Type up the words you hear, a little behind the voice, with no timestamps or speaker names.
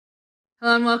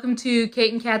Hello and welcome to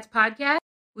Kate and Kat's podcast.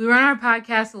 We run our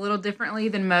podcast a little differently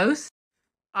than most.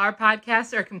 Our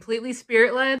podcasts are completely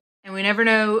spirit-led, and we never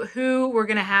know who we're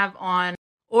going to have on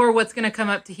or what's going to come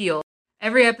up to heal.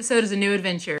 Every episode is a new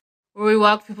adventure, where we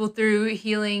walk people through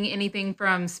healing anything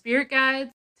from spirit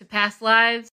guides to past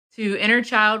lives to inner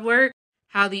child work,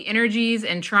 how the energies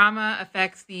and trauma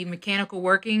affects the mechanical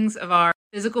workings of our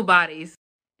physical bodies,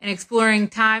 and exploring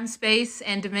time, space,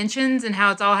 and dimensions and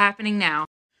how it's all happening now.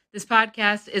 This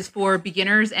podcast is for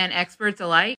beginners and experts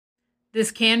alike.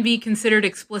 This can be considered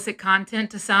explicit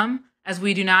content to some, as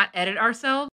we do not edit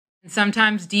ourselves, and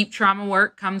sometimes deep trauma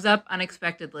work comes up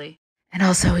unexpectedly. And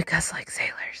also we cuss like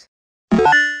sailors.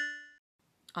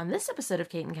 On this episode of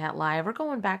Kate and Kat Live, we're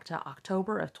going back to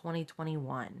October of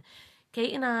 2021.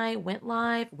 Kate and I went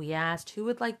live. We asked who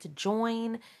would like to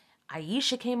join.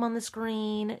 Aisha came on the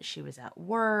screen. She was at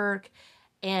work,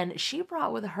 and she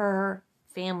brought with her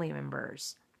family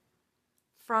members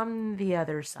from the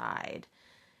other side.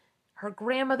 Her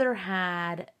grandmother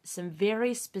had some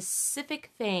very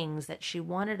specific things that she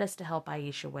wanted us to help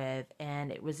Aisha with,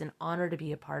 and it was an honor to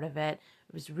be a part of it.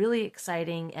 It was really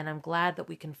exciting, and I'm glad that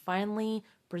we can finally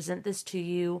present this to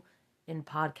you in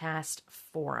podcast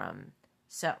forum.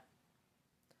 So,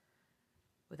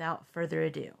 without further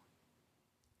ado,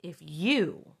 if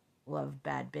you love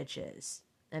bad bitches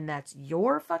and that's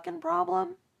your fucking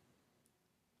problem,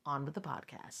 on with the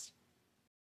podcast.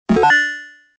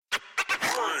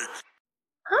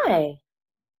 Hi.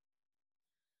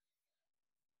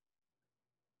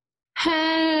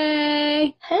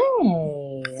 Hey.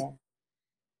 Hey.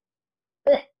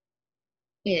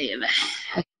 Yeah.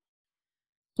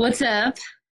 What's up?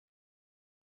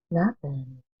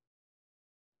 Nothing.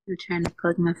 I'm trying to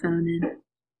plug my phone in.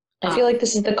 I feel like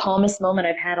this is the calmest moment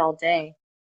I've had all day.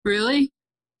 Really?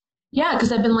 Yeah,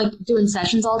 because I've been like doing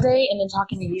sessions all day and then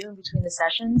talking to you in between the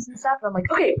sessions and stuff. And I'm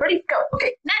like, okay, ready, go.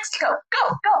 Okay, next, go.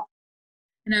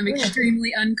 And I'm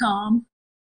extremely uncalm.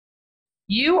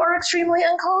 You are extremely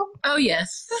uncalm? Oh,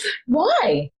 yes.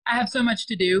 Why? I have so much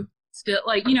to do. Still,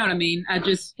 like, you know what I mean? I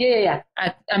just... Yeah.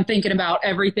 I'm thinking about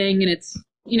everything, and it's,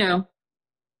 you know...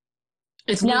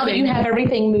 It's now looping. that you have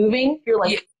everything moving, you're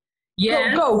like,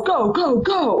 yes.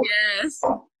 Go. Yes.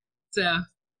 So,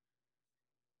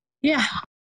 yeah.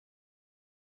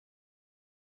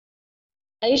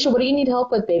 Aisha, what do you need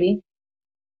help with, baby?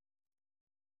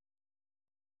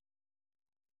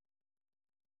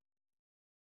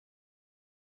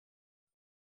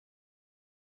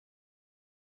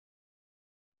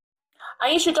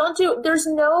 Aisha, there's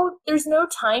no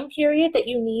time period that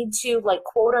you need to like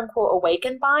quote unquote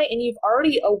awaken by, and you've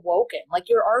already awoken. Like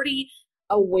you're already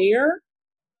aware.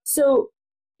 So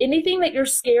anything that you're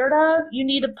scared of, you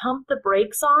need to pump the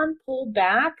brakes on, pull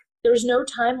back. There's no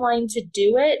timeline to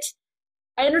do it.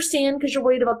 I understand because you're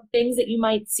worried about the things that you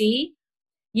might see.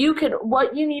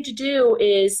 What you need to do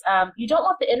is, you don't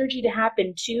want the energy to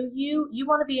happen to you. You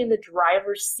want to be in the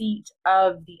driver's seat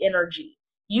of the energy.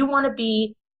 You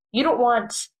don't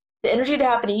want the energy to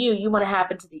happen to you. You want to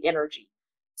happen to the energy.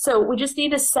 So we just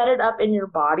need to set it up in your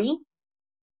body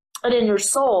and in your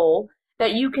soul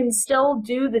that you can still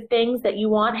do the things that you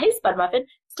want. Hey, Spud Muffin,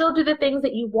 still do the things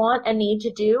that you want and need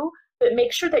to do, but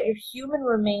make sure that your human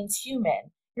remains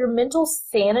human. Your mental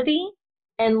sanity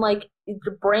and like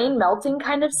the brain melting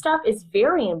kind of stuff is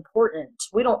very important.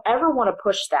 We don't ever want to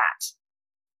push that.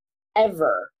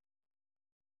 Ever.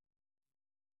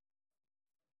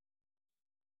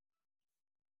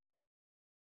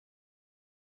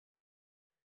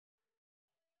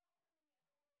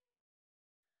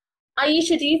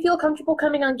 Aisha, do you feel comfortable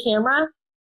coming on camera?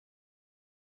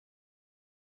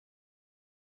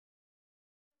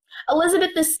 Elizabeth,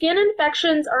 the skin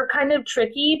infections are kind of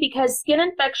tricky because skin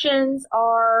infections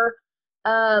are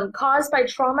caused by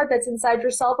trauma that's inside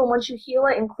yourself, and once you heal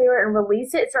it and clear it and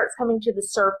release it, it starts coming to the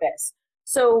surface.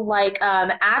 So like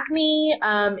acne,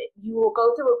 you will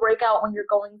go through a breakout when you're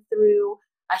going through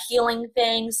a healing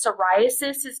thing.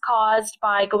 Psoriasis is caused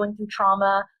by going through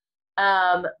trauma.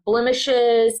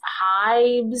 Blemishes,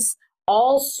 hives,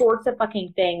 all sorts of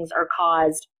fucking things are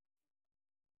caused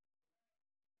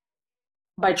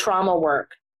by trauma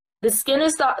work. The skin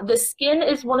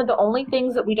is one of the only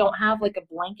things that we don't have like a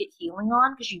blanket healing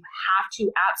on, because you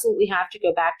absolutely have to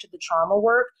go back to the trauma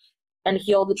work and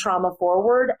heal the trauma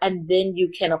forward, and then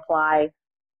you can apply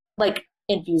like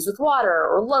infuse with water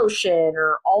or lotion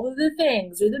or all of the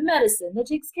things or the medicine that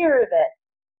takes care of it.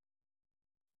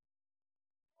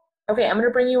 Okay, I'm going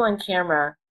to bring you on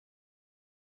camera.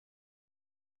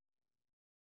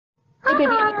 Hey, baby.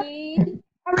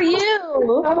 How are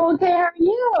you? I'm okay. How are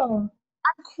you?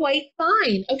 I'm quite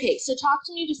fine. Okay, so talk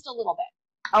to me just a little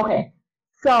bit. Okay,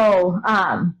 So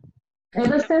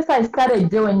ever since I started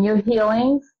doing new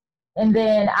healings, and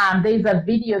then there's a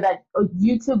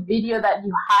YouTube video that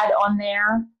you had on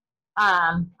there.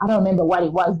 I don't remember what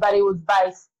it was, but it was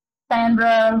by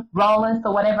Sandra Rollins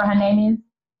or whatever her name is.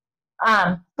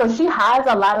 So she has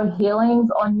a lot of healings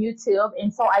on YouTube,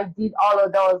 and so I did all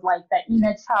of those, like the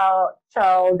inner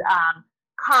child,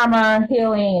 karma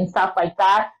healing and stuff like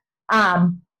that.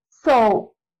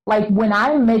 So like when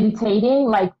I'm meditating,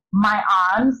 like my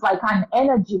arms, like an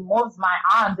energy moves my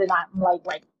arms, and I'm like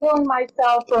feeling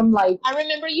myself from like. I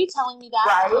remember you telling me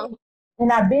that. Right,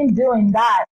 and I've been doing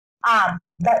that.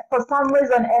 But for some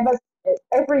reason,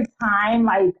 every time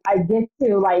like I get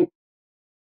to like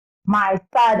my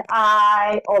third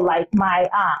eye or like my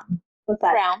what's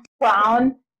that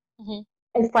crown,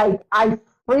 it's like I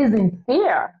freeze in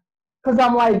fear because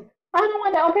I'm like I don't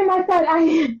want to open my third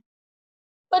eye.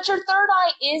 But your third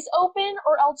eye is open,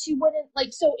 or else you wouldn't like.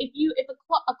 So if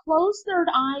a closed third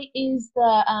eye is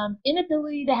the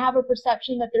inability to have a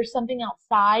perception that there's something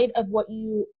outside of what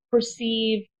you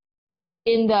perceive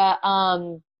in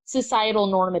the societal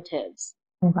normatives.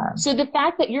 Okay. So the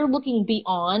fact that you're looking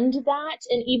beyond that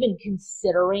and even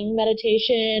considering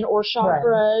meditation or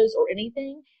chakras or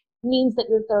anything means that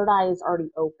your third eye is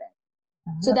already open.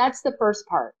 So that's the first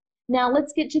part. Now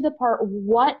let's get to the part,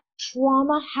 what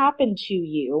trauma happened to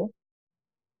you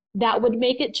that would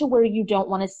make it to where you don't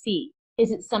want to see?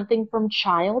 Is it something from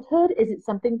childhood? Is it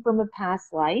something from a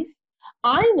past life?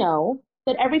 I know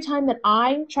that every time that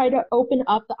I try to open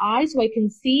up the eyes so I can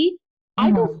see,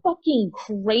 I go fucking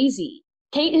crazy.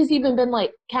 Kate has even been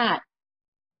like, Kat,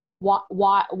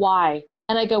 why?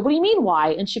 And I go, what do you mean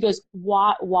why? And she goes,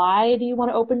 why do you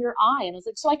want to open your eye? And I was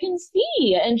like, so I can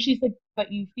see. And she's like,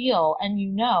 but you feel and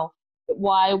you know.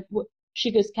 Why?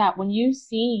 She goes, Kat, when you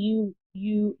see,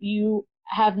 you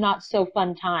have not so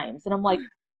fun times. And I'm like,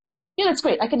 yeah, that's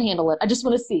great. I can handle it. I just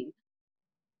want to see.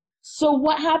 So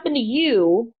what happened to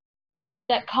you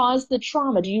that caused the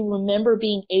trauma? Do you remember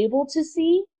being able to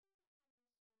see?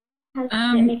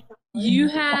 You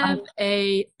have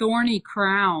a thorny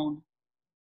crown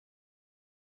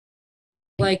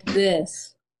like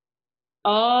this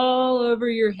all over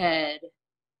your head.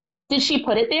 Did she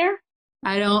put it there?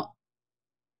 I don't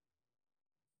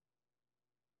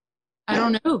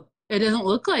know. It doesn't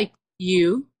look like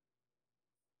you.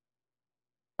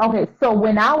 Okay, so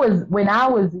when I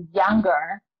was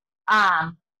younger,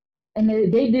 and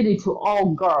they did it to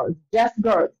all girls, just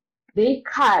girls. They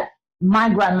cut my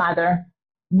grandmother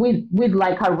with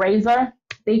like a razor.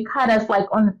 They cut us like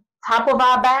on top of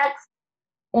our backs,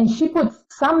 and she put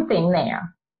something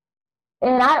there.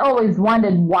 And I always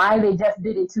wondered why they just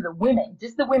did it to the women,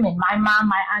 just the women. My mom,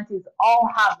 my aunties all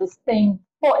have this thing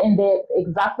put in there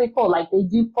exactly full, like they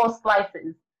do 4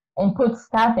 slices and put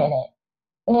stuff in it.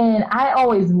 And I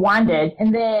always wondered.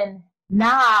 And then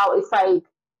now it's like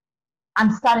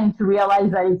I'm starting to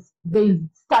realize that there's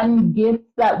certain gifts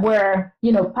that were,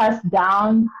 passed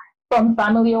down from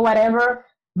family or whatever.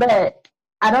 But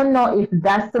I don't know if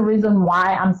that's the reason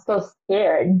why I'm so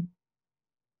scared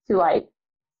to like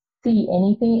see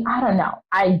anything. I don't know.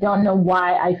 I don't know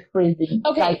why I freeze it.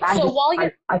 Okay, so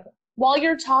while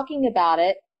you're talking about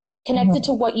it, connected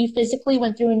to what you physically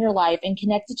went through in your life and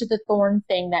connected to the thorn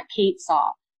thing that Kate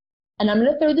saw. And I'm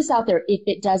going to throw this out there. If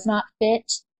it does not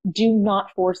fit, do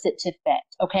not force it to fit.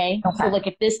 Okay? So like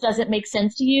if this doesn't make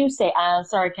sense to you, say,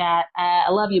 sorry, Kat, I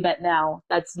love you, but no,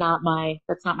 that's not my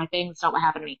thing. That's not what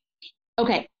happened to me.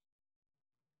 Okay.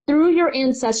 Through your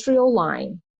ancestral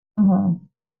line,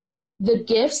 the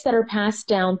gifts that are passed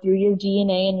down through your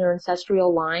DNA and your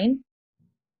ancestral line,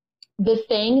 the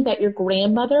thing that your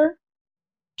grandmother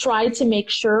tried to make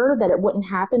sure that it wouldn't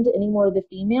happen to any more of the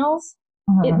females,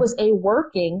 it was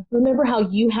remember how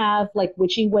you have like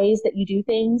witchy ways that you do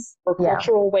things or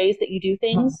cultural ways that you do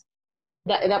things?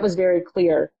 That was very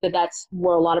clear that that's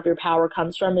where a lot of your power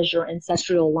comes from, is your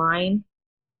ancestral line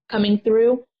coming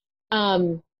through.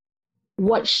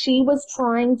 What she was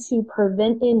trying to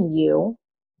prevent in you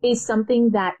is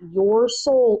something that your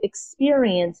soul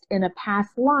experienced in a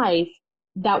past life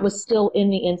that was still in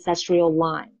the ancestral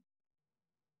line.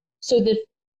 So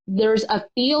there's a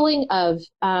feeling of,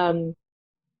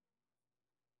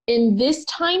 in this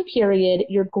time period,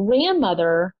 your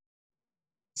grandmother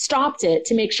stopped it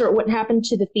to make sure it wouldn't happen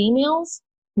to the females.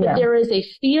 But there is a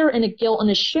fear and a guilt and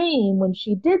a shame when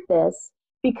she did this,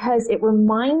 because it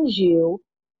reminds you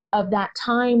of that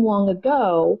time long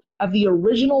ago, of the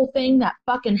original thing that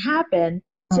fucking happened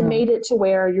to made it to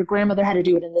where your grandmother had to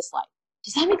do it in this life.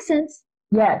 Does that make sense?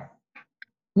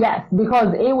 Yes,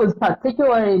 because it was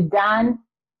particularly done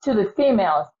to the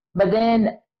females. But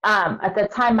then at the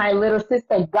time my little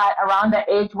sister got around the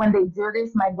age when they do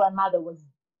this, my grandmother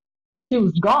she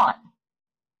was gone.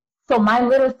 So my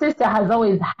little sister has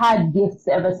always had gifts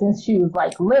ever since she was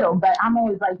like little, but I'm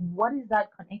always like, what is that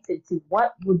connected to?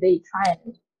 What would they try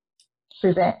and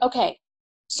prevent? Okay.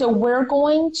 So we're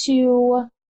going to,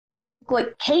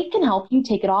 like, Kate can help you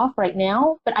take it off right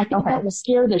now, but I think that will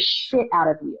scare the shit out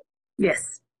of you.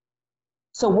 Yes.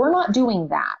 So we're not doing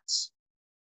that.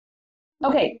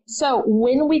 Okay, so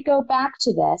when we go back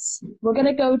to this, we're going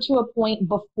to go to a point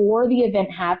before the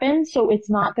event happens, so it's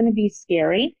not going to be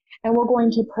scary, and we're going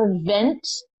to prevent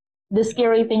the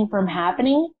scary thing from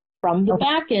happening from the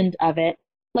back end of it.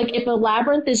 Like, if a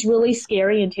labyrinth is really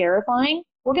scary and terrifying,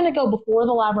 we're going to go before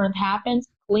the labyrinth happens,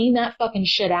 clean that fucking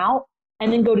shit out,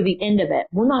 and then go to the end of it.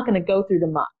 We're not going to go through the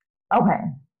muck. Okay.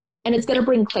 And it's going to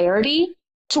bring clarity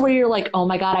to where you're like, oh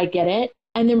my God, I get it.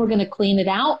 And then we're going to clean it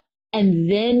out,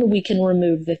 and then we can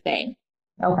remove the thing.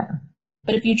 Okay.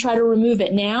 But if you try to remove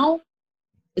it now,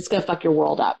 it's going to fuck your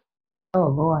world up. Oh,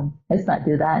 Lord. Let's not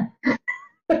do that.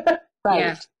 Right.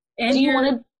 Yeah. And Do you you're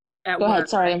want to... at Go work. ahead.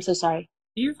 Sorry, I'm so sorry.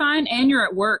 You're fine. And you're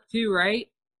at work too, right?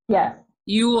 Yes.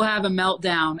 You will have a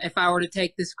meltdown if I were to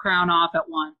take this crown off at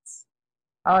once.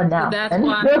 Oh, no. So that's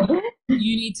why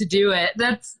you need to do it.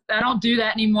 I don't do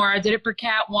that anymore. I did it for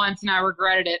Kat once and I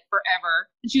regretted it forever.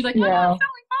 And she's like, no, Yeah. it's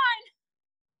totally fine.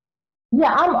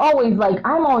 Yeah,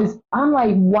 I'm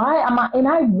like, why am I, and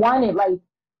I want it, like,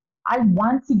 I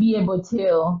want to be able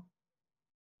to,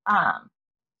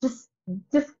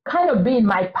 just kind of be in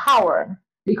my power,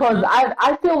 because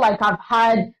I feel like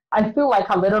I feel like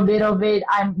a little bit of it.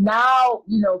 I'm now,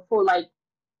 for like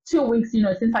 2 weeks,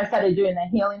 since I started doing the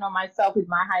healing on myself with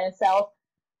my higher self,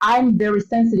 I'm very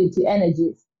sensitive to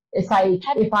energies. It's like,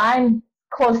 if I'm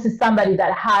close to somebody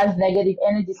that has negative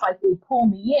energy, it's like they pull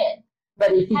me in.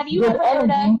 But if it's good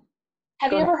energy.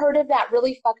 Have you ever heard of that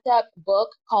really fucked up book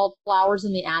called Flowers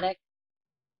in the Attic?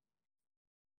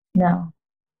 No.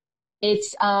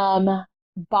 It's by,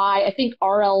 I think,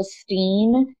 R.L.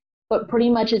 Steen, but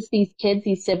pretty much it's these kids,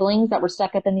 these siblings that were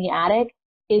stuck up in the attic.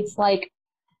 It's like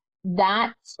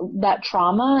that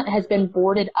trauma has been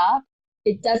boarded up.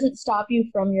 It doesn't stop you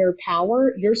from your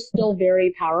power. You're still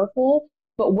very powerful,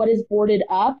 but what is boarded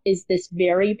up is this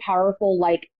very powerful,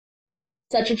 like,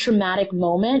 such a traumatic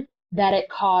moment that it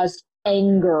caused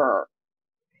anger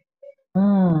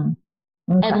Okay.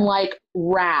 and like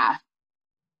wrath.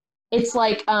 It's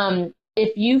like,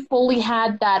 if you fully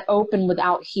had that open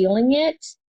without healing it,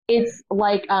 it's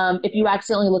like, if you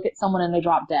accidentally look at someone and they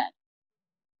drop dead.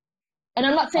 And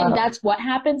I'm not saying that's what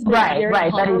happens, but it's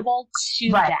very comparable to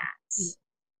that.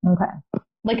 Okay.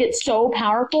 Like, it's so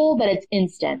powerful that it's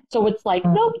instant. So it's like,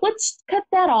 nope, let's cut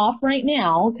that off right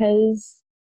now, because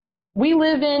we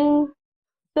live in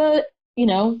the,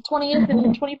 20th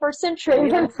and 21st century.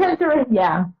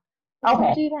 Yeah. Okay.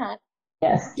 Let's do that.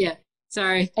 Yes. Yeah.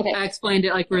 Sorry. Okay. I explained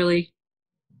it like really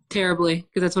terribly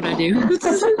because that's what I do.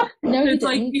 No, It's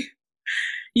like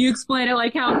you explain it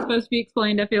like how it's supposed to be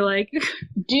explained, I feel like.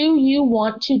 Do you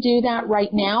want to do that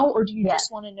right now, or do you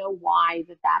just want to know why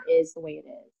that is the way it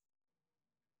is?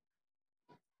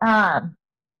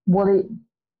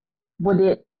 Would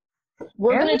it?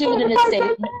 We're going to do it in a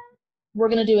safe. We're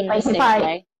going to do it in a safe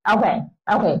way. Okay.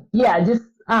 Yeah, just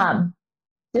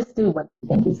do what you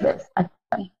think is best.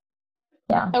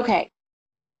 Yeah. Okay.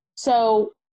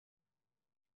 So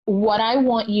what I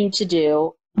want you to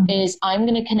do is I'm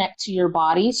going to connect to your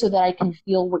body so that I can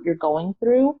feel what you're going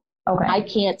through. Okay. I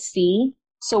can't see.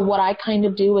 So what I kind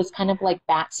of do is kind of like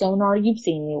bat sonar. You've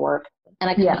seen me work. And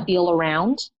I kind of feel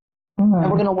around. And we're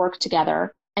going to work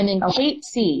together. And then Kate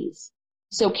sees.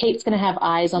 So Kate's going to have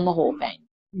eyes on the whole thing.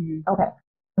 Mm-hmm. Okay.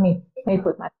 Let me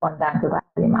put my phone down because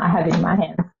I have it in my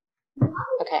hands.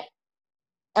 Okay.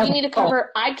 Do you need to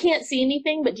cover, I can't see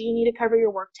anything, but do you need to cover your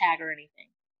work tag or anything?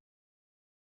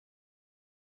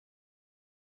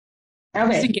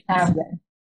 Okay.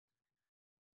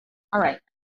 All right.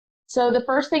 So the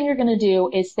first thing you're going to do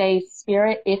is say,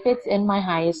 Spirit, if it's in my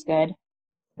highest good.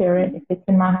 Spirit, if it's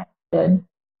in my highest good.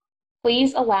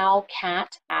 Please allow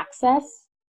Kat access.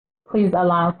 Please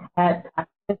allow Kat access.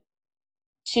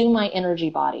 To my energy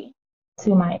body.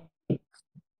 To my.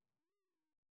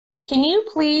 Can you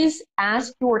please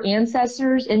ask your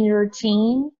ancestors and your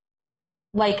team?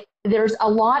 Like, there's a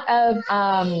lot of,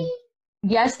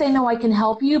 yes, they know I can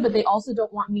help you, but they also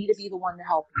don't want me to be the one to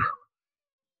help you.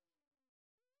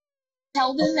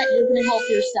 Tell them that you're going to help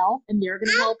yourself and they're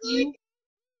going to help you.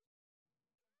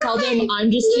 Tell them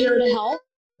I'm just here to help,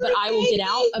 but I will get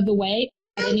out of the way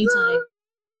at any time.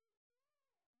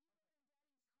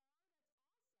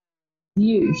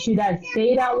 Should I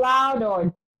say it out loud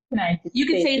or can I just You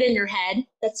can say it in your head.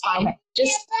 That's fine. Okay.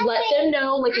 Just let them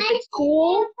know, like, if it's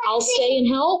cool, I'll stay and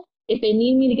help. If they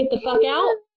need me to get the fuck out,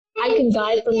 I can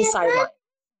guide from the sideline.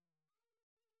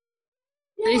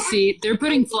 They see. They're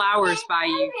putting flowers by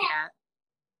you, Kat.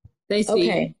 They see.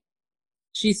 Okay.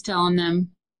 She's telling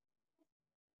them.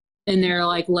 And they're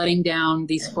like letting down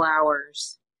these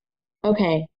flowers.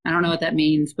 Okay. I don't know what that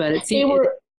means, but it seems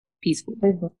peaceful.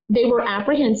 They were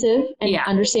apprehensive, and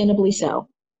understandably so.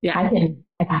 Yeah. I can.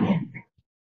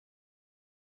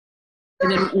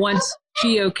 And then once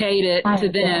she okayed it to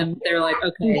them, they're like,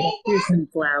 okay, here's some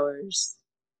flowers.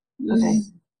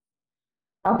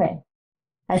 Okay.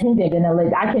 I think they're gonna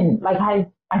let. I can like.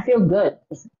 I feel good.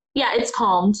 Yeah, it's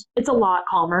calmed. It's a lot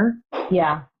calmer.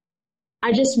 Yeah.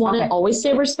 I just want to always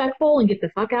stay respectful and get the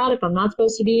fuck out if I'm not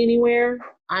supposed to be anywhere.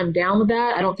 I'm down with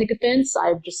that. I don't take offense.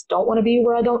 I just don't want to be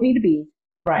where I don't need to be.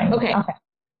 Right. Okay.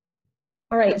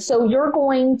 All right. So you're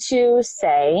going to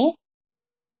say,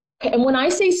 and when I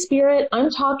say spirit,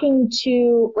 I'm talking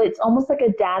to, it's almost like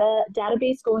a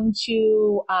database going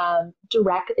to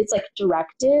it's like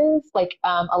directive, like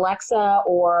Alexa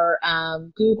or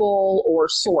Google or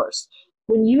Source.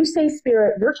 When you say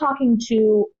spirit, you're talking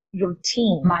to your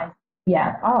team.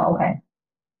 Yeah. Oh, okay.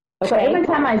 So every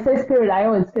time I say spirit, I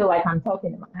always feel like I'm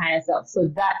talking to my higher self. So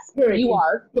that spirit, you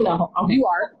are.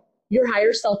 Your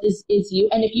higher self is you.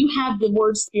 And if you have the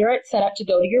word spirit set up to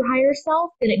go to your higher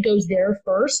self, then it goes there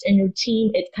first. And your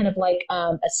team, it's kind of like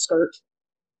a skirt,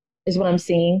 is what I'm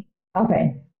seeing.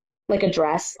 Okay. Like a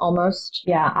dress, almost.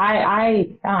 Yeah.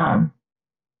 I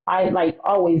like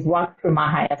always walk through my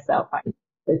higher self.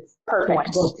 It's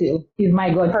perfect. Go-to. He's my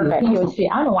go-to. Perfect. He or she.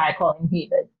 I don't know why I call him he,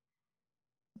 but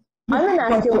I'm a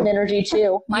masculine energy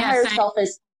too. My higher self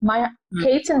is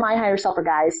Kate's and my higher self are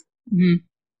guys. Mm-hmm.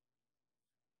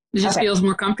 It just feels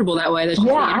more comfortable that way. I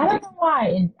don't know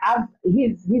why.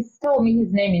 He's told me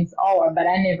his name is Aura, but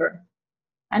I never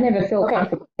feel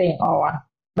comfortable saying Aura.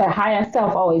 But higher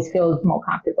self always feels more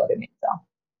comfortable to me.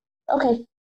 So okay,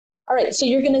 all right. So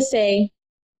you're gonna say,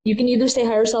 you can either say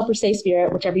higher self or say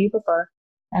spirit, whichever you prefer.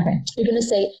 Okay. You're gonna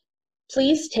say,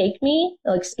 please take me,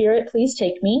 like spirit, please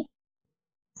take me.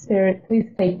 Spirit, please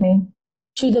take me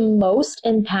to the most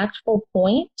impactful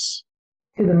point.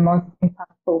 To the most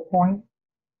impactful point.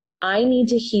 I need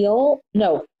to heal.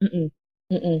 No.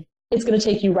 It's going to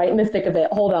take you right in the thick of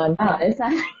it. Hold on. Oh, it's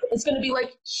going to be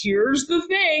like, here's the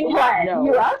thing. Right. No.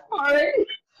 You asked for it.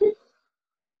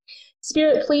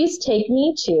 Spirit, please take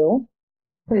me to.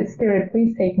 Spirit,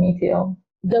 please take me to.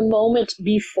 The moment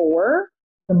before.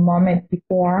 The moment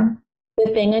before.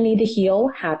 The thing I need to heal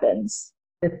happens.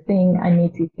 The thing I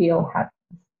need to heal happens.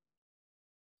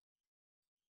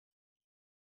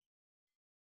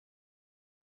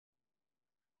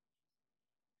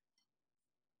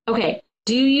 Okay.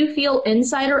 Do you feel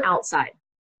inside or outside?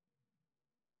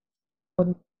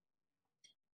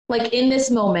 Like in this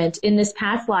moment, in this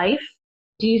past life,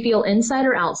 do you feel inside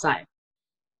or outside?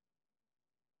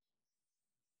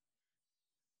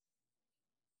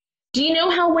 Do you know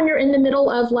how when you're in the middle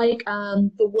of like the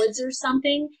woods or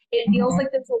something, it feels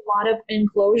like there's a lot of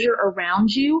enclosure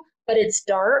around you, but it's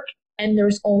dark and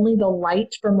there's only the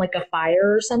light from like a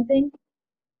fire or something?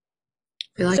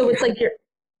 So it's like you're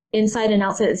inside and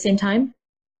outside at the same time?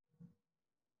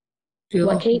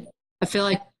 What, Kate? I feel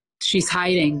like she's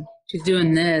hiding. She's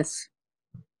doing this.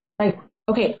 Like,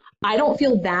 okay, I don't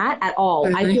feel that at all.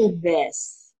 Really? I feel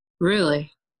this.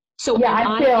 Really? So yeah,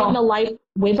 I'm in the light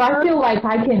with her. I feel like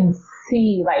I can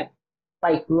see like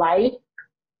light,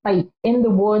 like in the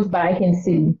woods, but I can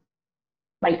see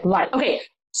like light. Okay,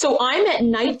 so I'm at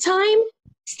nighttime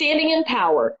standing in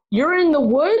power. You're in the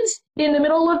woods in the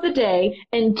middle of the day,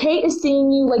 and Kate is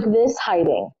seeing you like this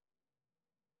hiding.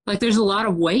 Like there's a lot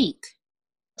of weight.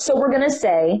 So we're going to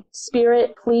say,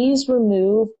 Spirit, please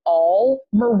remove all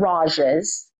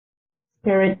mirages.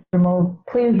 Spirit,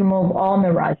 please remove all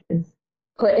mirages.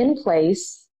 Put in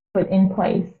place.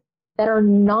 That are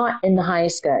not in the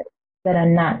highest good.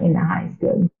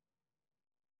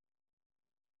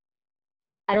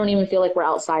 I don't even feel like we're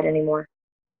outside anymore.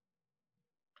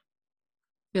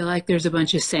 I feel like there's a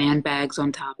bunch of sandbags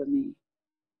on top of me.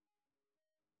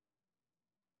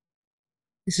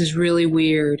 This is really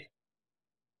weird.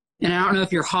 And I don't know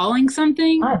if you're hauling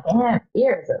something. My damn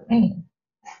ears are ringing.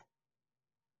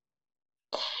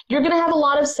 You're going to have a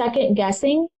lot of second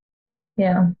guessing.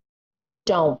 Yeah.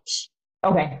 Don't.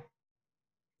 Okay.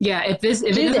 Yeah, if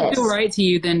it doesn't feel right to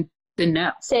you, then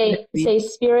no. Say,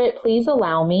 Spirit, please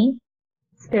allow me.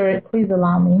 Spirit, please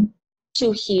allow me.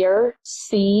 To hear,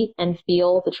 see, and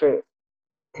feel the truth.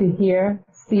 To hear,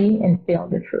 see, and feel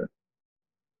the truth.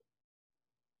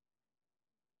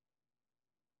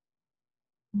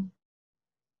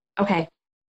 Okay.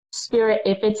 Spirit,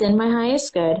 if it's in my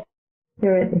highest good,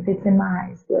 Spirit, if it's in my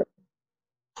highest good,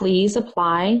 please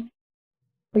apply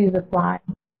please apply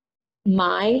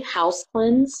my house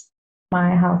cleanse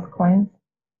my house cleanse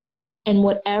and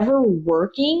whatever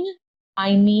working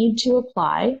I need to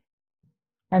apply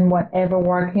and whatever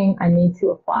working I need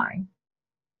to apply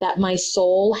that my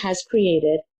soul has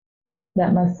created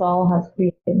that my soul has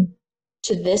created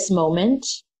to this moment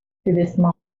to this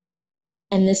moment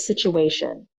and this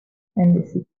situation. and this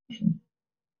situation.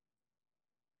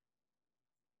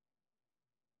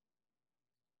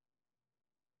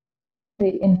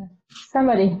 In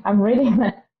somebody, I'm reading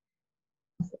that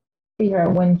see her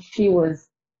when she was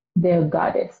their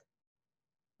goddess.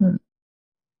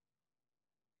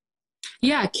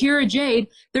 Yeah, Kira Jade,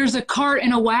 there's a cart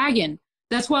and a wagon.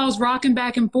 That's why I was rocking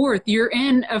back and forth. You're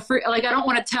in a like, I don't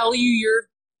want to tell you your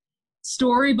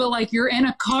story, but like you're in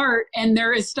a cart and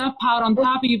there is stuff piled on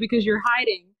top of you because you're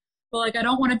hiding. But like, I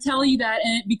don't want to tell you that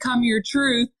and it become your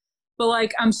truth. But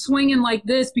like, I'm swinging like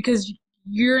this because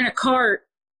you're in a cart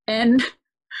and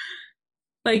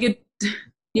like it,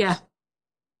 yeah.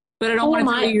 But I don't want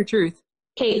to tell you your truth.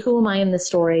 Kate, who am I in the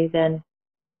story then?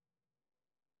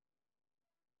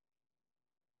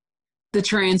 The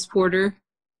transporter.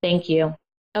 Thank you.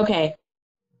 Okay.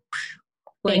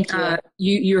 Like, Thank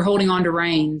you. You're holding on to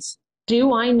reins.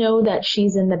 Do I know that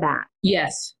she's in the back?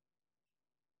 Yes.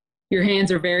 Your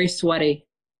hands are very sweaty.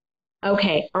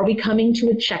 Okay. Are we coming to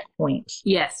a checkpoint?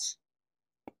 Yes.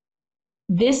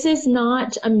 This is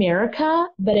not America,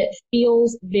 but it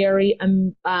feels very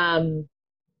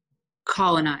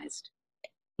Colonized.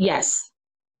 yes.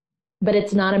 But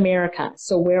it's not America.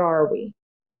 So where are we?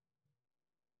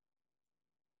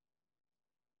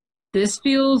 This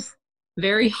feels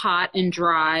very hot and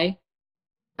dry.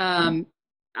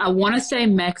 I want to say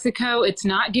Mexico. It's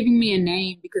not giving me a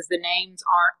name because the names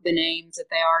aren't the names that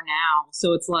they are now.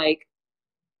 So it's like,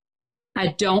 I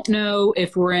don't know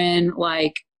if we're in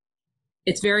like,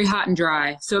 it's very hot and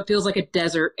dry. So it feels like a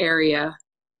desert area.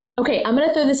 Okay, I'm going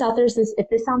to throw this out there. If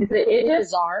this sounds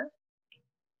bizarre,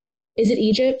 is it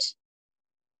Egypt?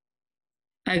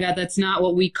 I got, that's not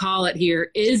what we call it here.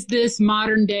 Is this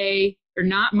modern day or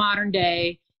not modern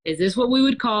day? Is this what we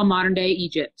would call modern day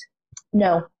Egypt?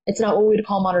 No, it's not what we would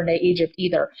call modern day Egypt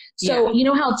either. So You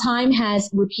know how time has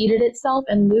repeated itself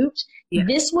and looped? Yeah.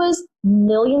 This was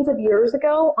millions of years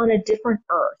ago on a different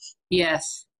Earth.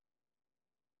 Yes.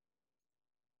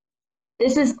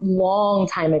 This is long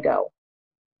time ago.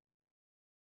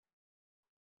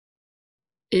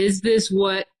 Is this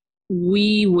what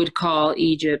we would call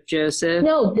Egypt, Joseph?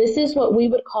 No, this is what we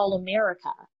would call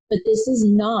America. But this is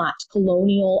not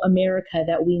colonial America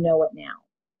that we know it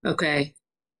now. Okay.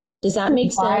 Does that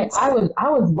make sense? I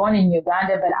was born in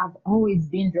Uganda, but I've always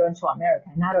been drawn to America,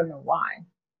 and I don't know why.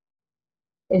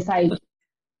 It's like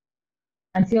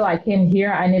until I came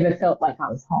here, I never felt like I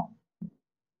was home.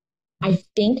 I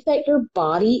think that your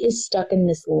body is stuck in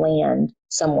this land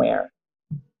somewhere.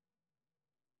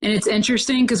 And it's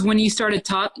interesting because when you started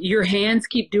talking, your hands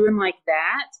keep doing like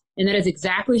that, and that is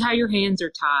exactly how your hands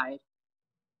are tied.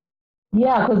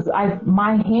 Yeah, because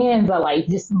my hands are like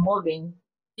just moving.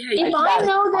 Yeah, If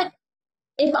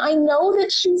I know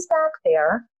that she's back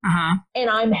there, and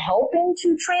I'm helping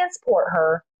to transport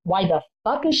her, why the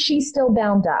fuck is she still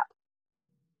bound up?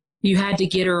 You had to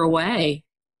get her away.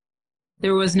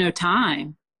 There was no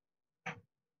time.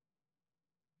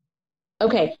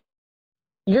 Okay.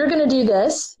 You're going to do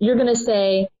this. You're going to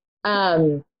say,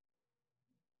 I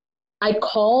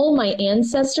call my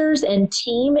ancestors and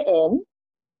team in.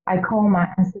 I call my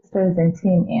ancestors and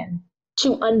team in.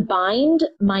 To unbind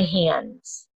my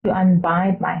hands. To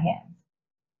unbind my hands.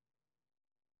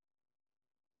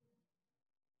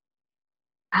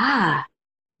 Ah.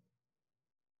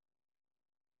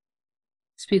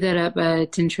 Speed that up by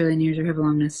 10 trillion years or however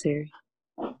long necessary.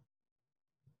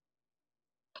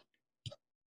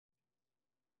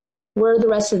 Where are the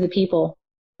rest of the people?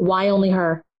 Why only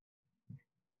her?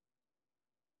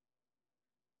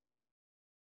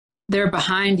 They're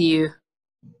behind you.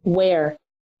 Where?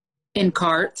 In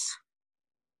carts.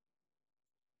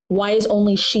 Why is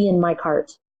only she in my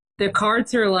cart? The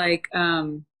carts are like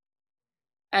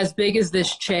as big as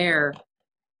this chair.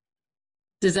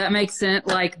 Does that make sense?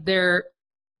 Like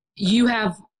you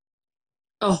have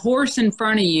a horse in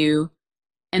front of you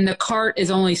and the cart is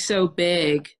only so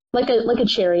big. Like a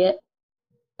chariot.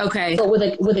 Okay. But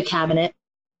with a cabinet.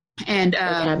 And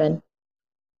cabin.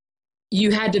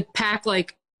 You had to pack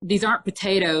like, these aren't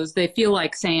potatoes, they feel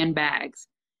like sandbags.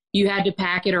 You had to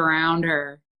pack it around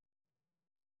her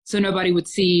so nobody would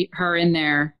see her in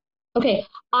there. Okay,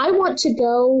 I want to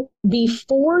go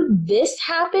before this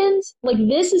happens. Like,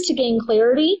 this is to gain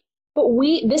clarity, but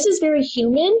this is very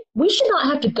human. We should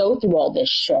not have to go through all this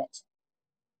shit.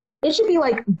 It should be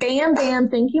like, bam, bam,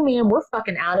 thank you, ma'am, we're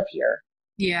fucking out of here.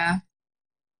 Yeah.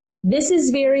 This is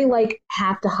very like,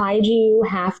 have to hide you,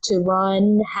 have to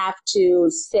run, have to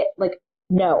sit. Like,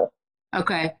 no.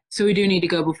 Okay, so we do need to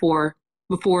go before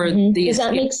Mm-hmm. the Does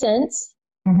that escape. make sense?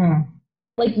 Mm-hmm.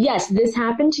 Like, yes, this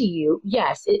happened to you.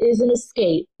 Yes, it is an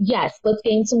escape. Yes, let's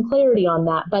gain some clarity on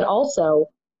that. But also,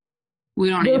 We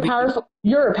don't need to be.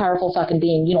 You're a powerful fucking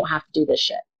being. You don't have to do this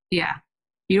shit. Yeah,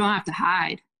 you don't have to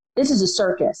hide. This is a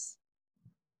circus.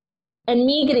 And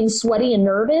me getting sweaty and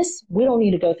nervous, we don't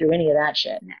need to go through any of that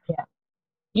shit. Yeah.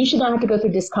 You should not have to go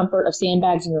through discomfort of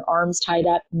sandbags and your arms tied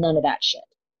up. None of that shit.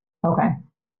 Okay.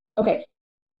 Okay.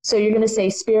 So you're going to say,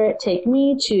 Spirit, take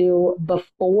me to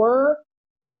before.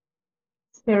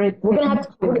 Spirit. We're going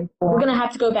to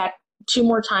have to go back 2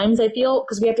 more times, I feel,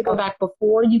 because we have to go back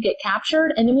before you get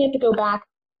captured, and then we have to go back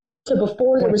to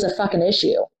before there was a fucking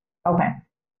issue. Okay.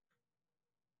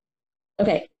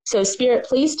 Okay. So Spirit,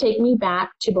 please take me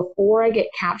back to before I get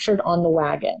captured on the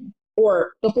wagon,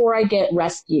 or before I get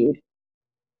rescued.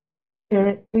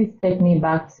 Spirit, please take me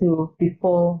back to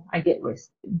before I get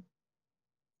rescued.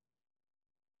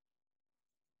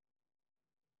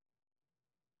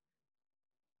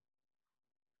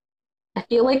 I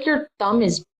feel like your thumb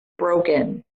is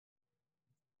broken.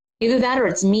 Either that or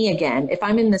it's me again. If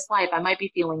I'm in this life, I might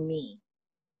be feeling me.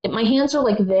 If my hands are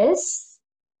like this,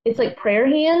 it's like prayer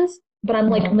hands, but I'm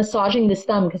like massaging this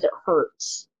thumb because it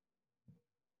hurts.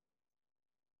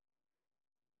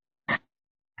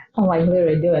 I'm like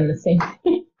literally doing the same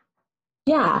thing.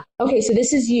 Yeah. Okay, so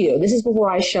this is you. This is before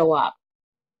I show up.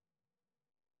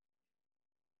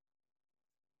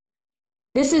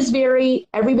 This is very,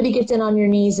 everybody gets in on your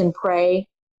knees and pray,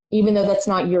 even though that's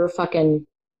not your fucking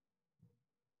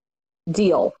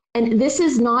deal. And this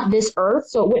is not this earth,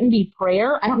 so it wouldn't be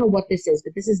prayer. I don't know what this is,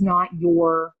 but this is not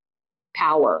your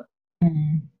power.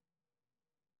 Mm-hmm.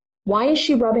 Why is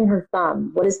she rubbing her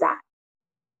thumb? What is that?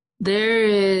 There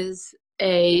is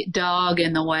a dog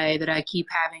in the way that I keep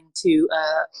having to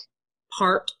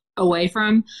part away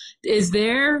from. Is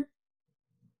there,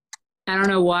 I don't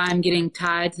know why I'm getting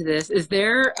tied to this, is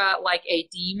there like a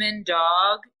demon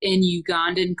dog in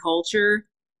Ugandan culture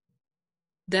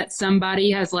that somebody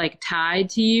has like tied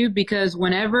to you? Because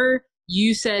whenever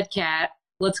you said, Kat,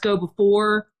 let's go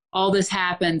before all this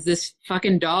happens, this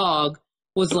fucking dog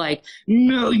was like,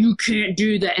 no, you can't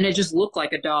do that. And it just looked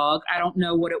like a dog. I don't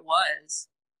know what it was.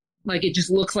 Like, it just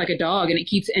looks like a dog, and it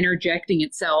keeps interjecting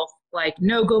itself like,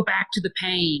 no, go back to the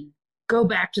pain. Go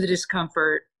back to the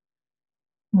discomfort.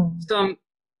 So I'm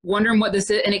wondering what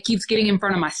this is, and it keeps getting in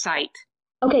front of my sight.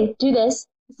 Okay, do this.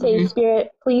 Say,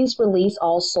 Spirit, please release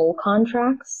all soul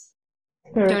contracts.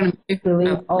 Spirit,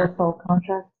 release all soul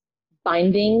contracts.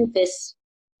 Binding this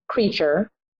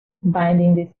creature.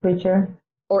 Binding this creature.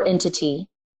 Or entity.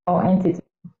 Or entity.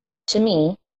 To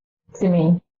me. To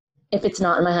me. If it's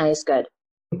not in my highest good.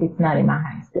 If it's not in my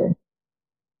highest good.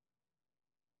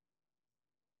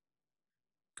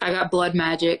 I got blood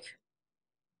magic.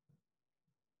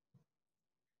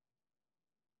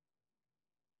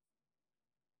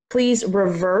 Please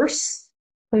reverse.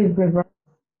 Please reverse.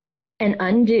 And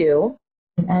undo.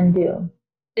 And undo.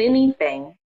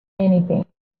 Anything. Anything.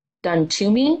 Done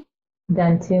to me.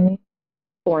 Done to me.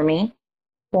 For me.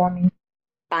 For me.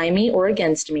 By me or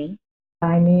against me.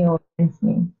 By me or against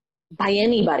me. By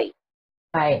anybody.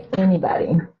 By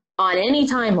anybody. On any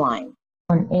timeline.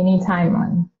 On any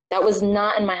timeline. That was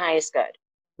not in my highest good.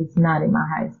 It's not in my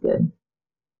highest good.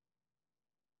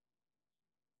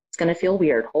 It's going to feel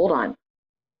weird. Hold on.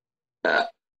 I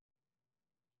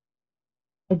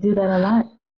do that a lot.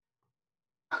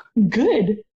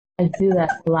 Good. I do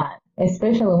that a lot.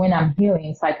 Especially when I'm healing.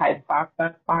 It's like I bark,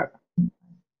 bark, bark.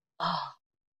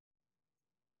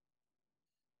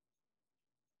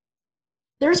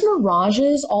 There's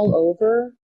mirages all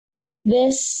over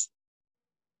this.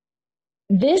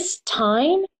 This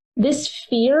time, this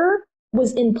fear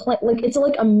was like, it's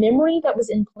like a memory that was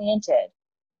implanted.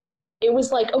 It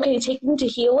was like, okay, take me to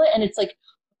heal it, and it's like,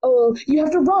 oh, you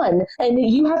have to run, and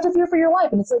you have to fear for your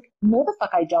life, and it's like, no the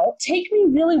fuck I don't. Take me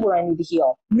really where I need to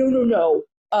heal. No.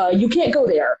 You can't go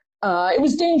there. It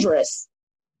was dangerous.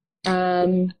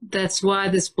 That's why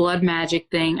this blood magic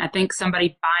thing, I think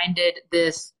somebody binded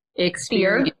this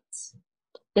experience.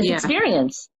 This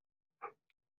experience.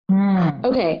 Mm.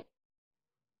 Okay.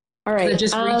 All right. I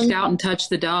just reached out and touched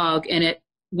the dog, and it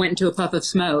went into a puff of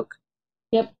smoke.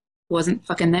 Yep. Wasn't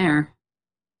fucking there.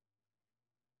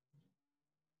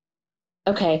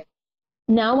 Okay.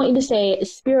 Now I want you to say,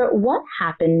 Spirit, what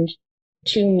happened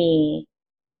to me?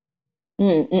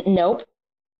 Nope.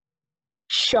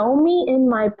 Show me in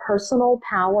my personal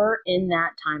power in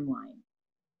that timeline.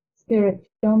 Spirit,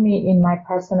 show me in my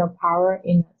personal power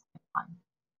in that timeline.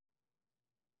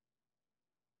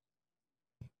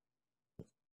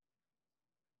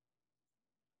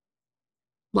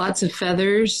 Lots of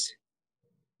feathers.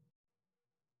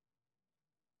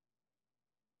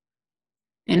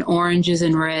 And oranges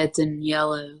and reds and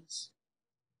yellows.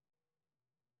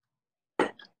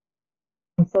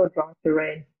 I'm so drawn to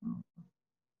red.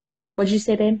 What'd you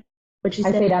say, babe? What'd you say?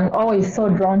 I said I'm always so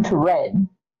drawn to red.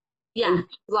 Yeah,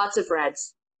 lots of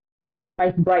reds.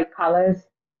 Like bright colors.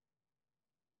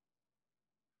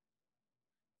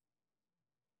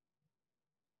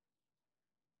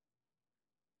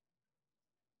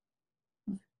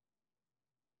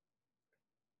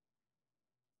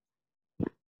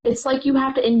 It's like you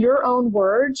have to, in your own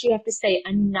words, you have to say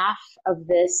enough of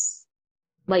this.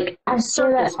 Like, I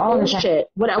say that all the time.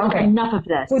 Bullshit. Okay. Enough of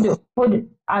this.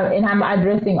 And I'm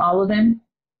addressing all of them,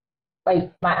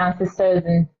 like my ancestors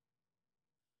and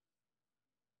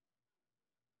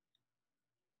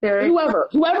whoever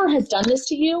has done this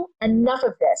to you. Enough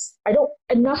of this.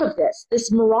 Enough of this.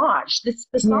 This mirage. This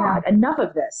facade. Yeah. Enough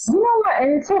of this. You know what?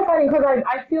 And it's so funny because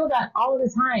I feel that all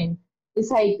the time. It's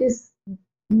like this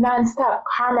nonstop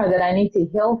karma that I need to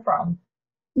heal from.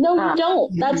 No, you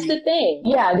don't. That's the thing.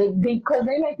 Yeah, because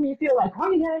they make me feel like,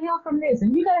 oh, you gotta heal from this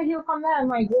and you gotta heal from that. I'm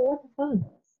like, well, what the fuck?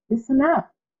 It's enough.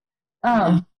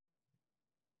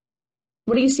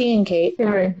 What are you seeing, Kate?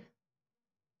 Bird.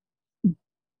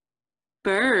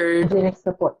 Genetic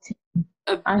support team.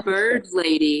 A bird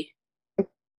lady.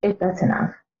 If that's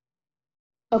enough.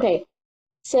 Okay.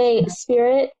 Say,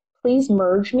 Spirit, please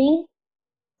merge me.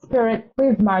 Spirit,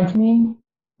 please merge me.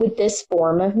 With this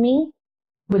form of me.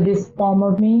 With this form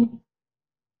of me.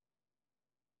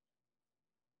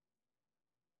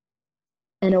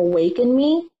 And awaken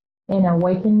me. And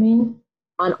awaken me.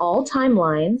 On all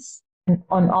timelines.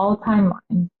 On all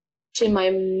timelines. To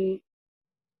my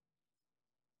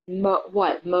what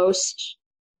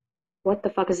the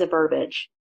fuck is the verbiage?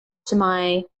 To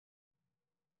my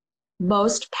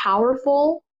most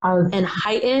powerful and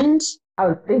heightened. I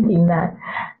was thinking that.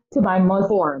 To my most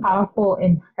powerful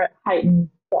and heightened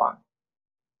form.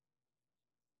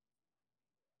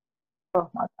 Oh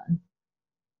my God.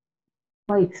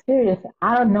 Like, seriously,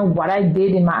 I don't know what I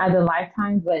did in my other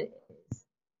lifetimes, but it's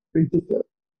ridiculous.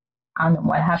 I don't know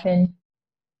what happened.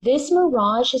 This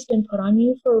mirage has been put on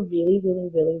you for a really, really,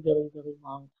 really, really, really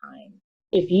long time.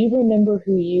 If you remember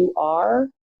who you are,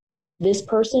 this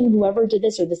person, whoever did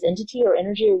this, or this entity or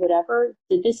energy or whatever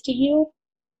did this to you,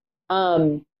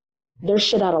 they're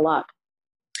shit out of luck.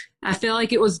 I feel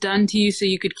like it was done to you so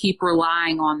you could keep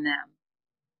relying on them.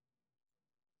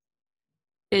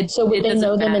 So would they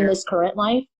know them in this current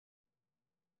life?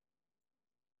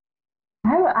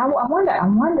 I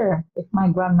wonder if my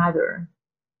grandmother,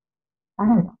 I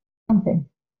don't know, something.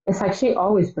 It's like she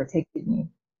always protected me.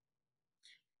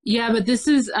 Yeah, but this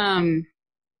is, I'm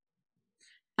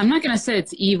not going to say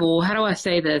it's evil. How do I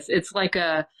say this? It's like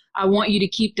I want you to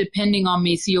keep depending on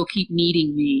me so you'll keep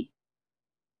needing me.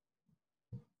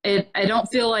 I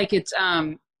don't feel like it's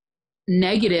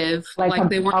negative, like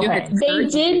they want okay. They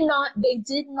did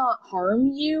not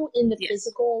harm you in the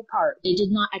physical part. They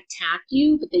did not attack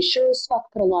you, but they sure as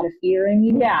fuck put a lot of fear in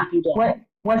you. Yeah. You did.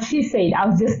 What she said, I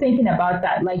was just thinking about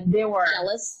that. Like they were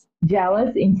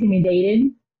jealous,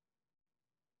 intimidated,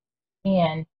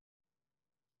 and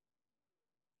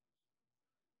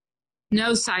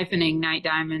no siphoning, Night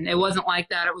Diamond. It wasn't like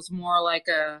that. It was more like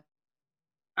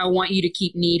I want you to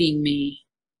keep needing me.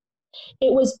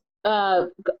 It was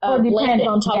blanket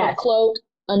on top of cloak,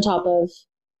 on top of,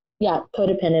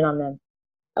 codependent on them.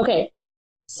 Okay,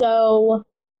 so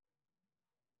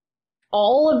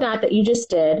all of that you just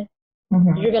did,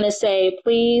 you're going to say,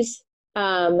 please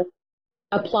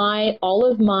apply all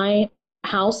of my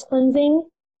house cleansing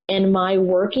and my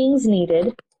workings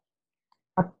needed.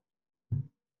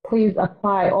 Please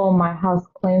apply all my house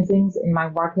cleansings and my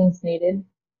workings needed.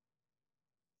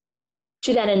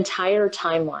 To that entire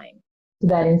timeline.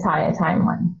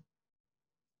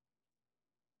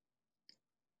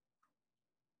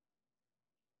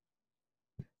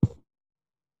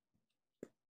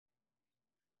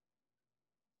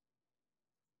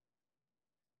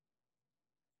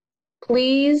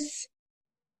 Please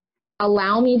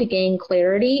allow me to gain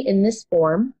clarity in this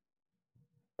form.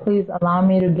 Please allow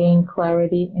me to gain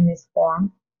clarity in this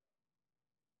form.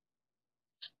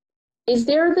 Is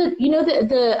there the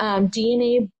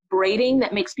DNA braiding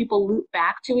that makes people loop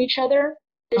back to each other?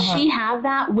 Does she have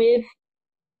that with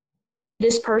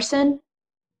This person?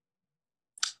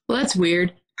 Well, that's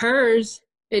weird. Hers,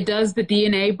 it does the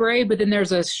DNA braid, but then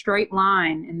there's a straight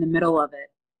line in the middle of it.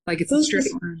 Like it's a straight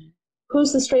line.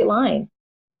 Who's the straight line?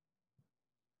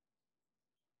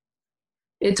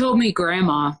 It told me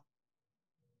grandma.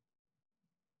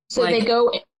 So they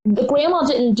go, the grandma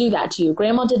didn't do that to you.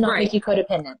 Grandma did not Right. make you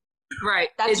codependent. Right.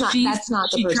 That's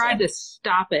not the She person. tried to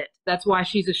stop it. That's why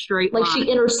she's a straight line. Like she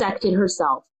intersected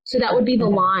herself. So that would be the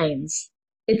lines.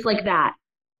 It's like that.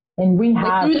 And we Like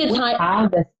have, through the we time-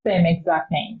 have the same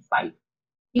exact names. Like,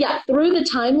 Yeah, through the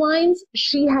timelines,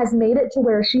 she has made it to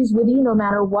where she's with you no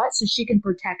matter what, so she can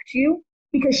protect you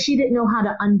because she didn't know how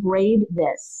to unbraid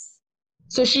this.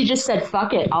 So she just said,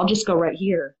 fuck it, I'll just go right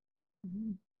here.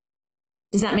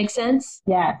 Does that make sense?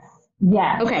 yes,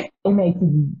 yes. Okay. It makes,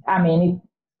 I mean, it's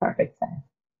perfect sense.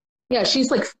 Yeah, she's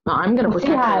like, no, I'm going to She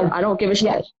protect her. has- I don't give a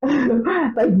shit.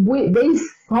 Like, there's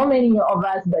so many of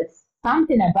us, but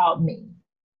something about me.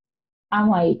 I'm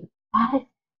like, what?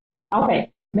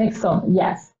 Okay, makes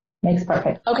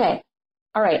perfect. Okay.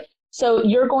 All right. So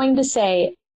you're going to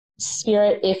say,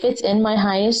 Spirit, if it's in my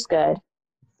highest good,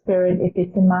 Spirit, if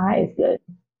it's in my highest good,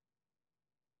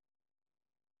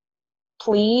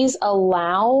 please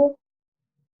allow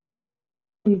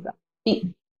please,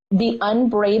 the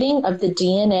unbraiding of the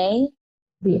DNA.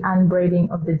 the unbraiding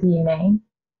of the DNA,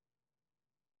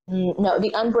 No,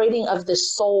 the unbraiding of the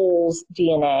soul's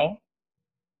DNA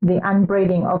the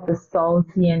unbraiding of the soul's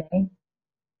DNA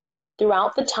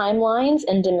throughout the timelines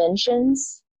and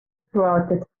dimensions throughout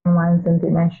the timelines and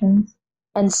dimensions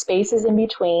and spaces in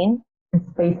between. and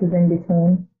spaces in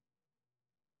between.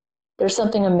 There's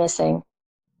something I'm missing.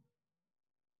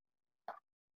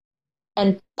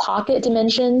 And pocket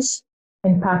dimensions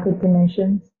In pocket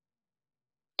dimensions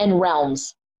and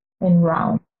realms and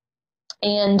round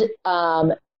and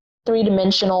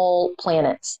three-dimensional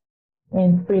planets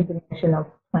in three-dimensional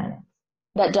planets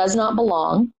that does not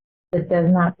belong that does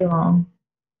not belong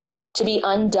to be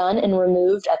undone and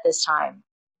removed at this time.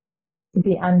 to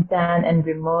be undone and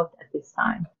removed at this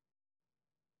time.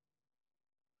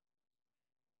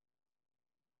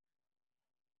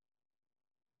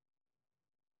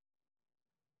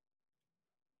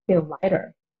 Feel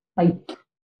lighter. Like,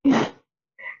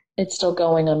 It's still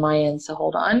going on my end, so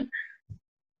hold on.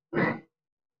 If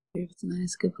it's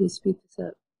nice, could please speed this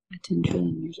up by 10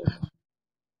 trillion years old.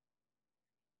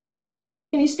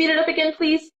 Can you speed it up again,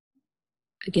 please?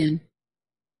 Again.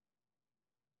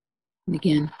 And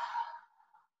again.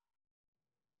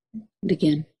 And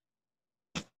again.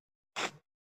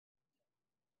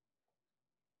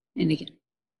 And again.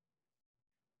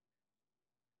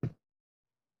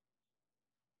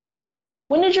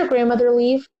 When did your grandmother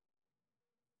leave?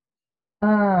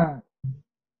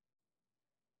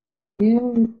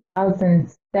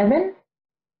 2007.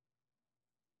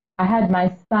 I had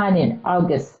my son in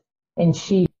August, and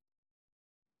she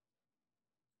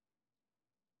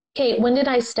Kate, when did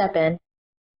I step in?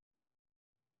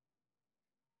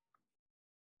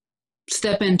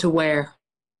 Step into where?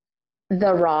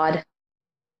 The rod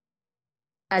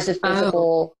as a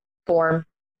physical form.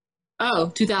 Oh,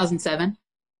 2007.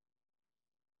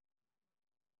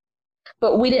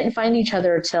 But we didn't find each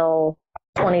other till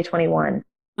 2021.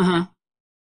 Uh-huh.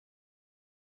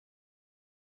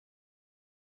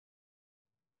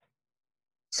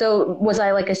 So was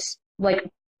I like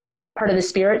part of the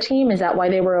spirit team? Is that why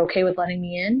they were okay with letting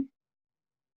me in?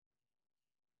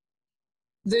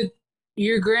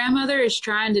 Your grandmother is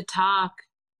trying to talk,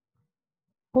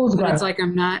 who's but going? it's like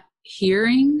I'm not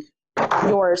hearing.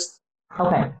 Yours.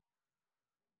 Okay.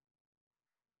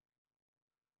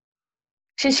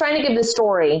 She's trying to give the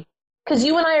story because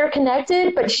you and I are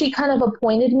connected, but she kind of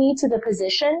appointed me to the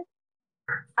position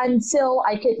until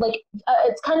I could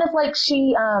it's kind of like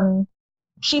she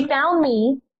found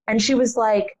me and she was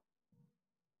like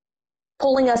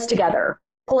pulling us together.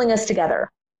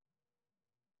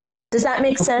 Does that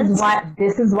make sense?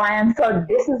 This is why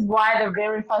the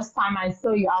very first time I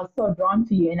saw you, I was so drawn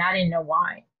to you, and I didn't know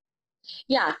why.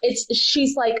 Yeah,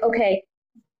 she's like, okay,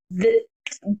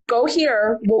 go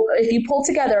here. Well, if you pull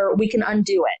together, we can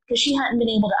undo it because she hadn't been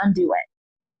able to undo it.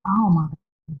 Oh my.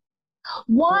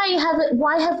 Why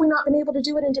have we not been able to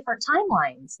do it in different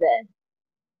timelines then?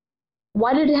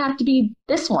 Why did it have to be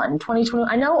this one, 2020?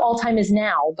 I know all time is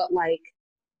now, but like,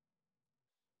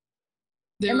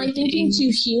 There am were I thinking things- too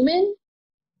human?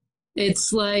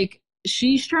 It's like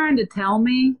she's trying to tell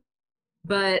me,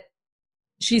 but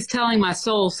she's telling my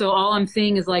soul. So all I'm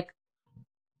seeing is like,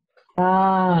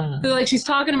 Ah. so like she's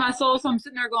talking to my soul. So I'm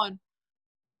sitting there going,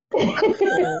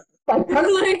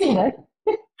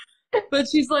 but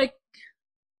she's like,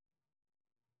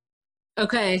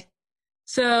 okay.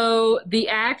 So the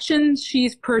action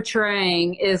she's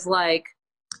portraying is like,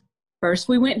 first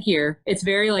we went here. It's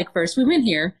very like, first we went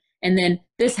here, and then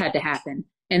this had to happen.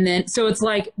 And then, so it's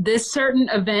like this certain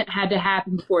event had to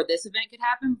happen before this event could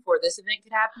happen, before this event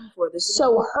could happen, before this event.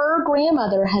 So her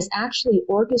grandmother has actually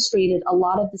orchestrated a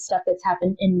lot of the stuff that's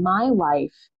happened in my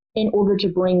life in order to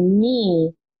bring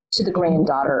me to the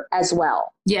granddaughter as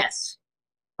well. Yes.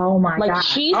 Oh my Like God.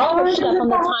 she's pushed up on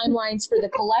the timelines for the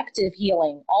collective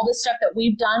healing. All the stuff that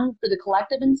we've done for the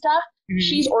collective and stuff,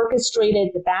 she's orchestrated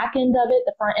the back end of it,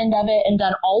 the front end of it, and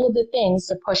done all of the things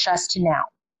to push us to now.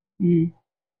 Mm.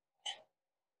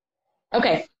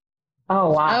 Okay. Oh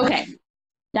wow. Okay.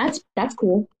 That's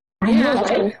cool. I know, That's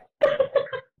right? cool.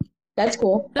 That's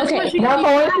cool. That's why Okay. she No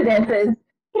coincidences.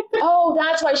 Oh,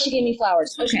 that's why she gave me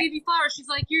flowers. So she Okay. gave you flowers. She's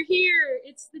like, you're here.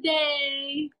 It's the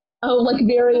day. Oh, like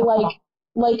very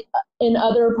like in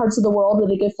other parts of the world where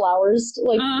they give flowers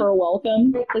like for a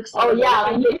welcome. Like Oh yeah.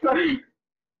 celebration.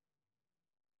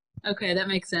 Okay, that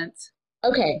makes sense.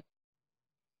 Okay.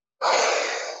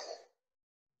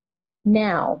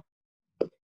 Now,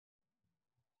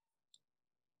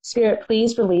 Spirit,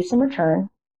 please release and return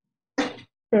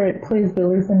Spirit, please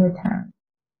release and return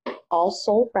all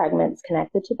soul fragments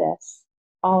connected to this.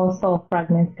 all soul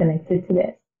fragments connected to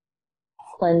this.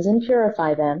 Cleanse and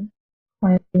purify them.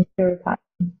 Cleanse and purify.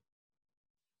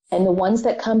 And the ones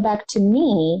that come back to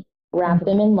me, wrap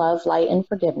them in love, light, and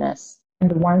forgiveness. And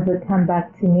the ones that come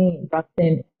back to me, wrap them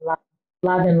in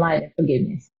love and light and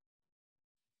forgiveness.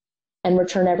 And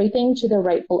return everything to their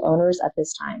rightful owners at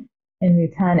this time. And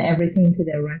return everything to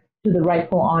the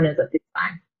rightful owners at this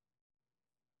time.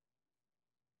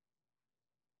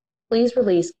 Please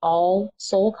release all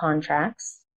soul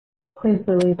contracts, Please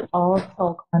release all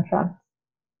soul contracts,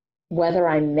 whether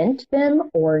I meant them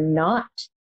or not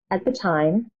at the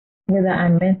time, whether I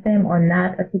meant them or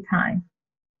not at the time,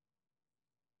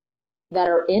 that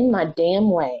are in my damn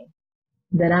way.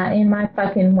 that are in my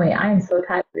fucking way. I am so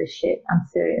tired of this shit. I'm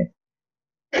serious.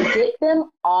 Get them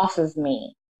off of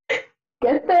me.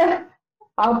 Get them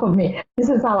off of me. This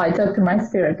is how I talk to my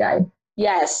spirit guide.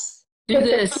 Yes. Do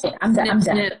this. I'm done.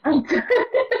 Snip, I'm done. snip.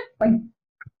 Like,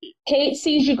 Kate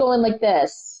sees you going like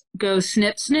this. Go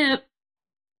snip, snip.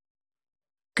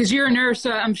 Because you're a nurse,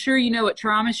 so I'm sure you know what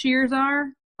trauma shears are.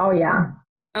 oh yeah.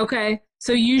 Okay.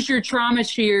 So use your trauma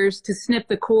shears to snip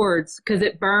the cords because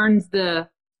it burns the.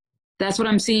 That's what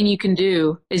I'm seeing you can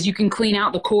do is you can clean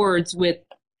out the cords with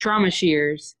trauma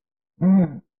shears.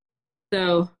 Mm.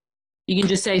 So you can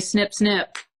just say snip,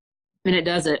 snip, and it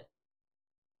does it.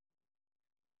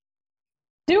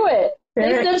 Do it. Say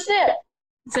Spirit. snip, snip.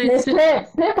 Say Snip, snip.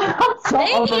 snip, snip. I'm so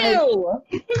Thank over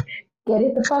it. you. Get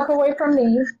it the fuck away from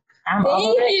me. I'm Thank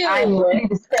over it. you. I'm ready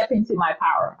to step into my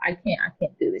power. I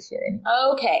can't do this shit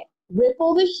anymore. Okay.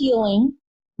 Ripple the healing.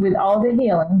 With all the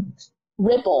healing.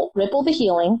 Ripple the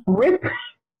healing. Ripple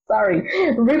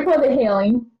the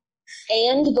healing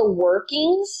And the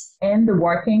workings. and the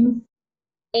workings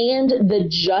And the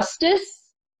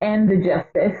justice and the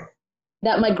justice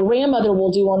that my grandmother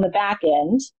will do on the back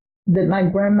end. that my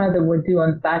grandmother would do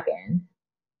on the back end.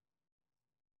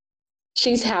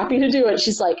 She's happy to do it.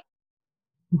 She's like,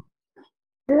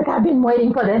 Look, I've been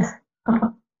waiting for this.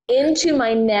 into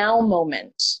my now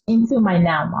moment. Into my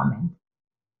now moment.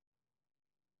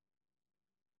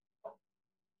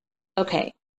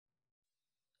 Okay.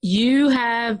 You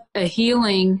have a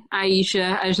healing,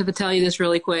 Aisha. I just have to tell you this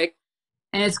really quick.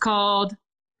 And it's called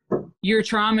your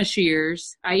trauma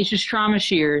shears. Aisha's trauma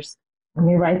shears. Let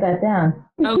me write that down.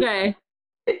 Okay.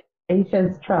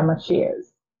 Aisha's trauma shears.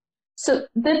 So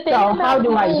the thing So about how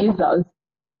do I people- use those?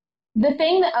 the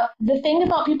thing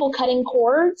about people cutting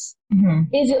cords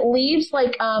Mm-hmm. is it leaves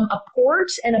like a port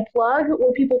and a plug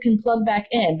where people can plug back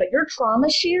in, but your trauma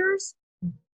shears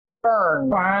burn.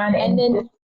 Burn And then- just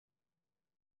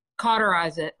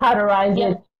Cauterize it. cauterize Yeah.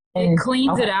 it. And, It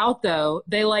cleans okay. it out though.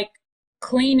 They like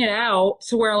clean it out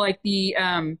to where like the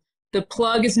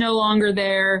plug is no longer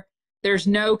there. There's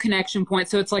no connection point.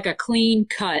 So it's like a clean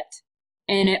cut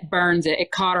and it burns it.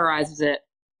 It cauterizes it.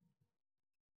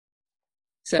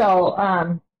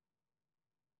 So,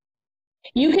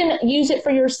 You can use it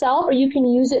for yourself, or you can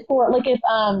use it for like if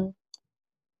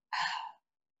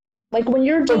like when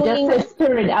you're so doing just the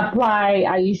spirit apply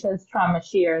Aisha's trauma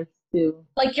shears to.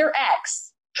 like your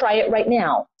ex. Try it right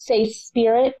now. Say,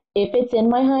 Spirit, if it's in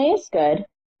my highest good,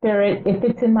 Spirit, if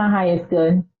it's in my highest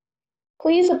good,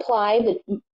 please apply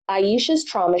the Aisha's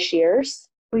trauma shears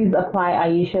please apply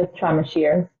Aisha's trauma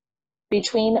shears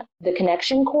between the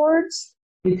connection cords,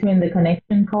 between the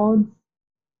connection codes,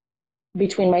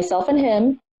 between myself and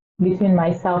him, between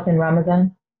myself and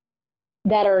Ramadan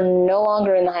that are no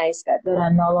longer in the highest good. that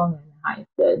are no longer in the behind.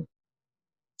 Good.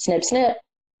 Snip, snip.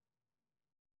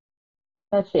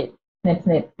 That's it. Snip,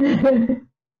 snip.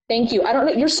 Thank you. I don't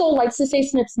know. Your soul likes to say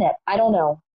snip, snip. I don't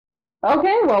know.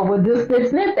 Okay, well, we'll do snip,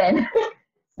 snip then.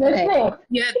 Snip, Okay. snip.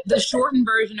 Yeah, the shortened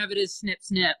version of it is snip,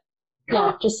 snip.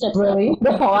 Yeah, just snip, snip. Really?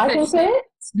 That's all I can say?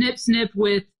 Snip, snip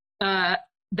with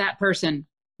that person,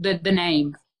 the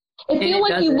name. I feel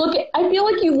like you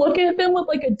look at them with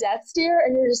like a death stare,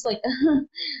 and you're just like,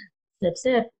 snip,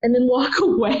 snip, and then walk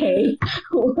away.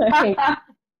 Like,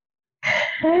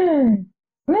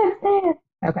 Snip, snip.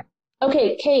 Okay.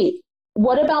 okay, Kate.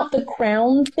 What about the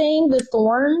crown thing, the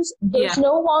thorns? There's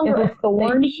no longer a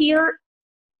thorn here.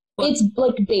 What? It's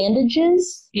like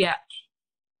bandages. Yeah.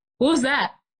 What was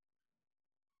that?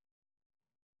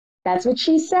 That's what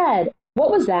she said.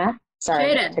 What was that?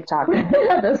 Sorry, Jaden. TikTok.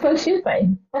 That's what she's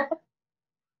saying.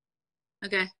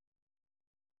 Okay.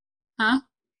 Huh?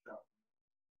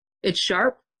 It's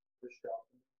sharp?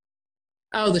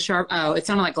 Oh, the sharp. Oh, it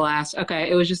sounded like glass. Okay,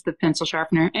 it was just the pencil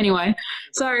sharpener. Anyway,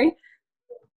 sorry.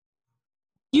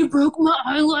 You broke my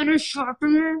eyeliner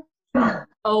sharpener?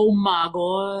 Oh my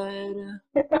god.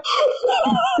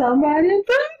 Somebody.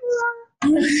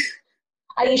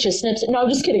 Aisha snips it. No, I'm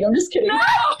just kidding. I'm just kidding. No!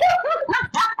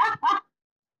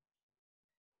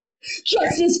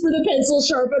 Justice for the pencil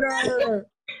sharpener.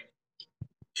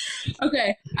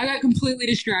 Okay, I got completely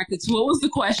distracted. So what was the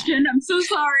question? I'm so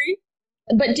sorry.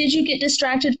 But did you get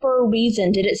distracted for a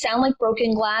reason? Did it sound like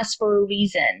broken glass for a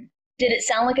reason? Did it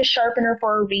sound like a sharpener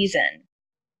for a reason?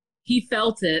 He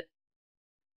felt it,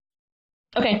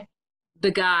 Okay.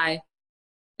 the guy,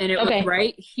 and it Okay. was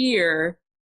right here,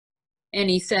 and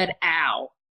he said, ow.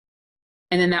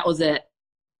 And then that was it.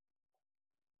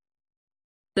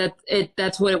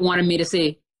 That's what it wanted me to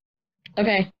see.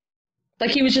 Okay. Like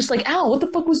he was just like, ow, what the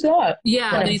fuck was that? Yeah,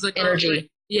 and Like then he's like, energy. okay.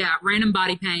 Yeah, random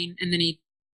body pain, and then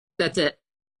that's it.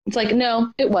 It's like,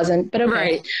 no, it wasn't, but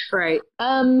okay. Right.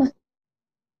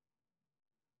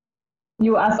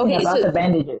 You were asking Okay, about so- the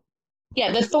bandages.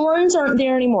 Yeah, the thorns aren't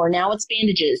there anymore. Now it's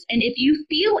bandages. And if you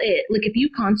feel it, like if you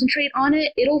concentrate on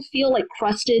it, it'll feel like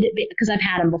crusted, because I've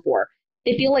had them before.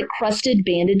 They feel like crusted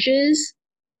bandages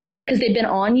because they've been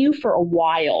on you for a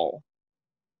while.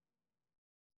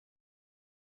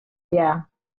 Yeah.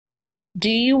 Do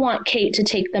you want Kate to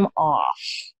take them off?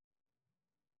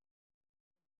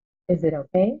 Is it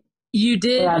okay? You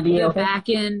did Will I be the okay? back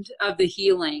end of the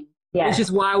healing, Yeah. which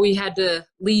is why we had to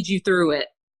lead you through it.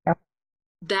 Yep.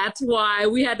 That's why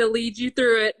we had to lead you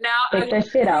through it. Now, Take that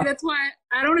shit out. that's why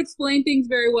I don't explain things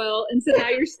very well, and so now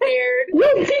you're scared.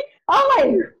 Oh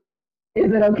my!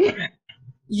 Is it okay?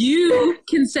 You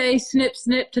can say snip,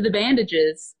 snip to the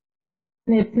bandages.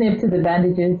 Snip, snip to the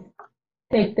bandages.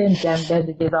 Take them damn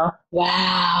bandages off.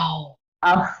 Wow.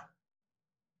 Off.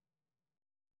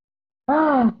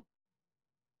 Oh.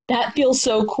 That feels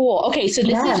so cool. Okay, so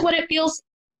this Yeah. is what it feels.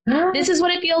 This is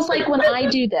what it feels like when I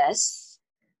do this.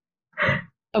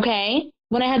 Okay?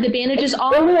 When I have the bandages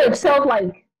off, It felt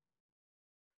like.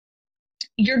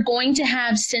 you're going to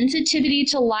have sensitivity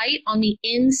to light on the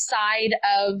inside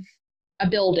of a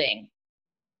building.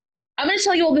 I'm going to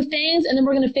tell you all the things, and then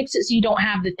we're going to fix it so you don't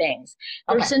have the things.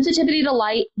 There's Okay. sensitivity to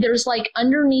light. There's like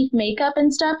underneath makeup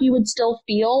and stuff, you would still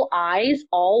feel eyes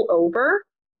all over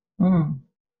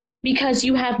because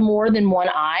you have more than one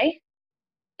eye.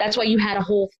 That's why you had a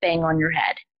whole thing on your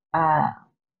head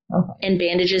Okay. and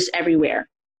bandages everywhere.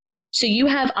 So you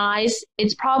have eyes.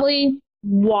 It's probably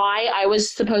why I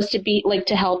was supposed to be like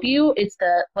to help you. It's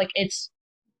it's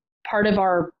part of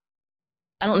our,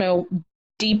 I don't know,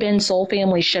 deep in soul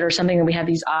family shit or something that we have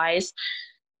these eyes.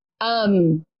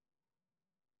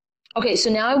 Okay, so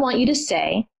now I want you to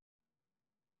say,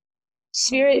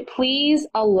 Spirit, please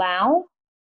allow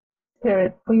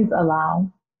Spirit, please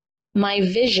allow my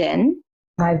vision,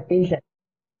 my vision,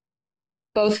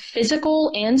 both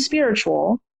physical and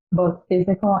spiritual, both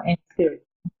physical and spiritual,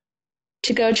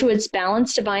 to go to its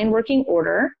balanced divine working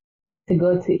order, to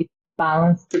go to its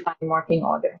balanced divine working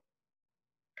order.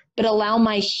 but allow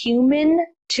my human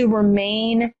to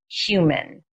remain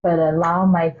human. But allow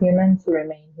my human to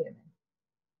remain human.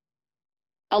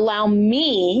 Allow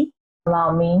me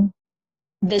Allow me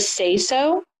the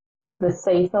say-so the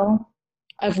say-so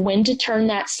of when to turn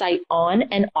that sight on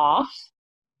and off,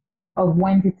 of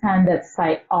when to turn that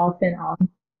sight off and on.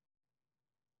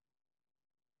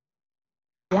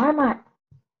 Why am I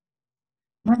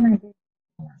getting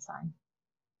that sign?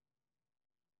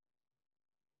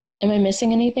 Am I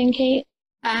missing anything, Kate?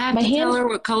 I have My to tell hands- her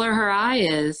what color her eye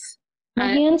is. My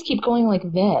hands keep going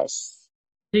like this.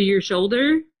 To your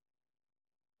shoulder?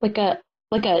 Like a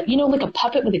like a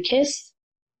puppet with a kiss.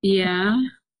 Yeah.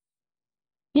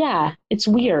 Yeah, it's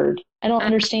weird. I don't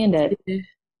understand it.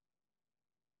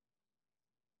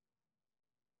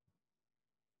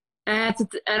 I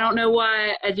don't know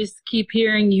why. I just keep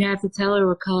hearing you have to tell her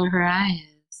what color her eye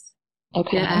is.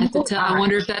 Okay. Yeah, I have to tell. I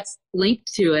wonder if that's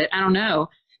linked to it. I don't know.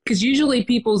 Because usually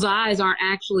people's eyes aren't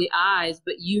actually eyes,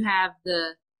 but you have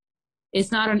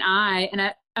it's not an eye. And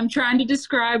I'm trying to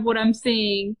describe what I'm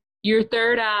seeing. Your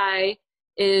third eye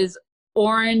is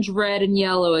orange, red, and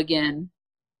yellow again.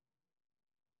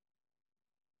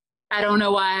 I don't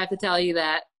know why I have to tell you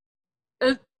that.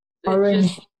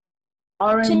 Orange.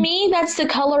 To me, that's the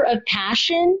color of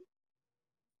passion.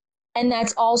 And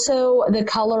that's also the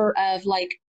color of like,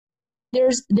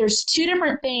 there's two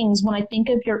different things when I think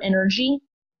of your energy.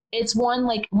 It's one,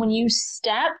 like when you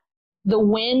step, the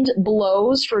wind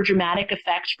blows for dramatic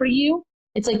effect for you.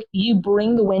 It's like you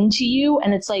bring the wind to you,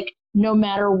 and it's like no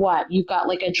matter what, you've got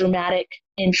like a dramatic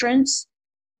entrance.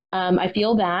 I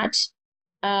feel that.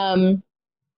 And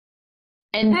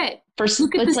hey,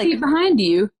 look at the seat behind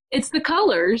you. It's the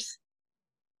colors.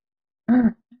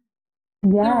 Yeah.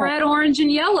 The red, orange, and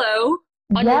yellow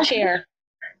on your chair.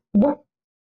 What?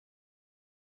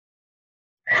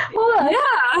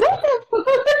 Yeah.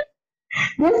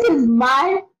 This is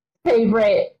my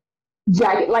favorite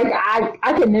jacket. Like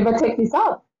I can never take this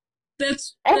off.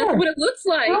 That's what it looks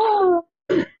like. Oh.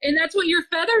 And that's what your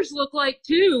feathers look like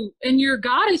too, in your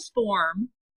goddess form.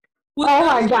 With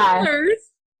my God. Feathers.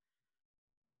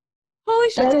 Holy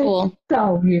shit. That's cool.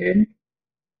 So weird.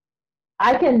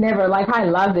 I can never, like, I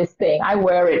love this thing. I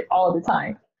wear it all the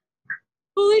time.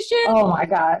 Holy shit. Oh my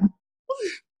God.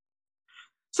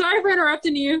 Sorry for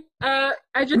interrupting you. No,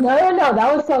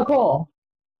 that was so cool.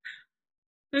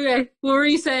 Okay, what were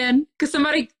you saying? Because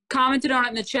somebody commented on it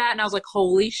in the chat, and I was like,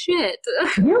 "Holy shit!"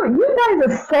 You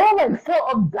guys are so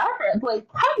observant. Like,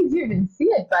 how did you even see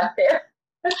it back there?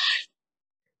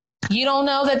 You don't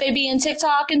know that they be in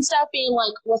TikTok and stuff, being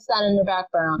like, "What's that in the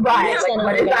background?" Right? Like,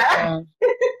 what is that?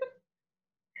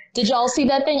 Did y'all see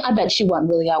that thing? I bet she wasn't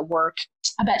really at work.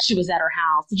 I bet she was at her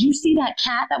house. Did you see that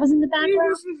cat that was in the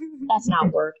background? That's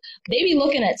not work. They be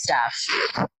looking at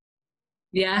stuff.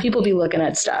 Yeah. People be looking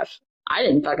at stuff. I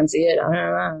didn't fucking see it. I don't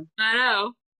know. I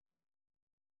know.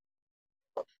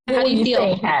 How do you feel?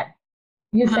 Saying, Kat?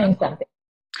 You're saying something.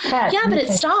 Kat, yeah, but it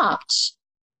stopped.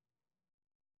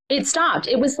 It stopped.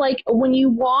 It was like when you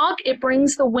walk, it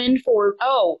brings the wind forward.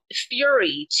 Oh,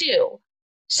 fury too.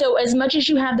 So as much as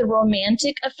you have the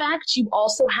romantic effect, you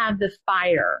also have the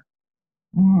fire.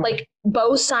 Like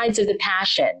both sides of the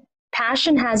passion.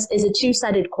 Passion is a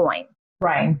two-sided coin.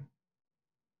 Right.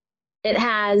 It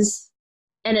has,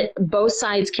 and both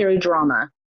sides carry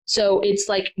drama. So it's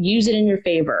like, use it in your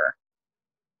favor.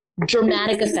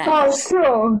 Dramatic effects. So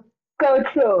true. So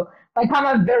true. Like,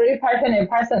 I'm a very passionate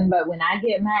person, but when I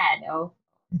get mad,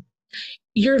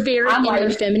 you're very inner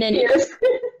feminine.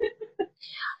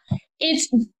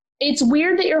 It's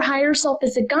weird that your higher self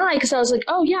is a guy, because I was like,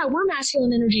 oh yeah, we're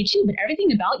masculine energy too, but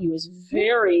everything about you is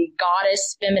very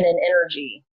goddess feminine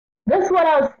energy. That's what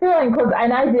I was feeling,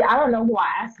 and I don't know who I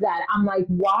asked that. I'm like,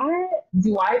 why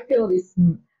do I feel this?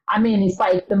 I mean, it's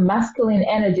like the masculine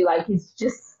energy, like it's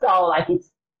just so like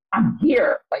I'm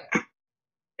here, like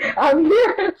I'm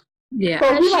here. Yeah.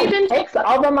 So he like takes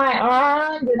over my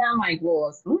arms, and I'm like,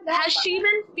 well, has she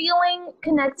been feeling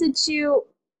connected to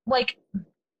like?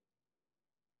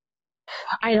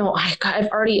 I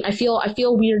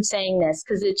feel weird saying this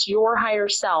because it's your higher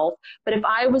self. But if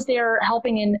I was there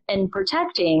helping and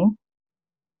protecting,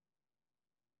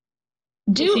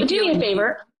 do me a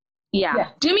favor.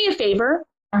 Yeah. Do me a favor.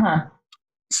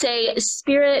 Say,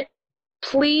 Spirit,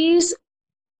 please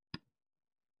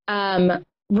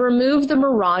remove the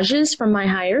mirages from my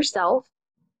higher self.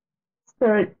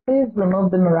 Spirit, please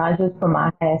remove the mirages from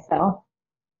my higher self.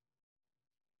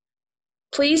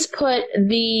 Please put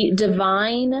the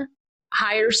divine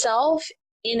higher self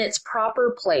in its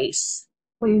proper place.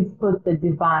 Please put the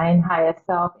divine higher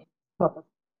self in its proper place.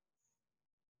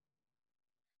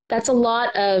 That's a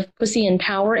lot of pussy and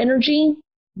power energy.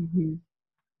 Mm-hmm.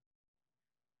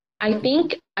 I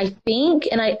think,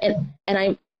 and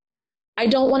I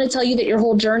don't want to tell you that your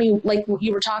whole journey, like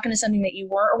you were talking to something that you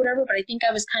weren't or whatever, but I think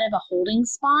I was kind of a holding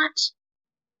spot.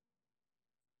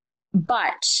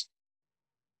 But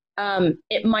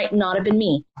it might not have been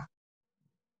me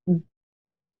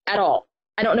at all.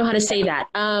 I don't know how to say that.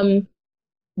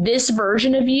 This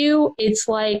version of you, it's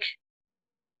like,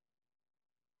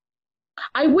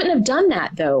 I wouldn't have done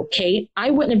that though, Kate.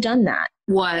 I wouldn't have done that.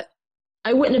 What?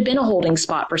 I wouldn't have been a holding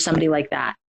spot for somebody like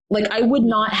that. Like, I would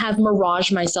not have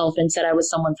miraged myself and said I was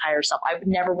someone's higher self. I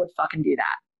never would fucking do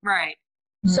that. Right.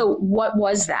 So what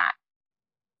was that?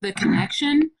 The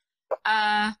connection?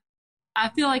 I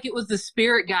feel like it was the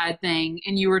spirit guide thing,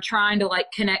 and you were trying to like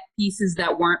connect pieces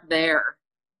that weren't there.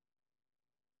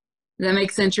 Does that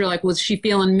make sense? You're like, was she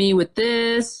feeling me with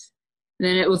this? And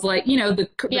then it was like, the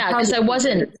Yeah, because I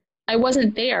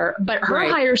wasn't there. But her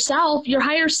Right. higher self, your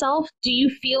higher self, do you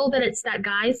feel that it's that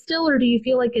guy still, or do you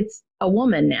feel like it's a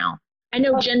woman now? I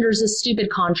know gender's a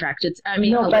stupid contract.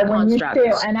 No, but when you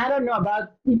feel, and I don't know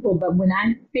about people, but when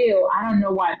I feel, I don't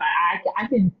know why, but I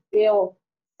can feel,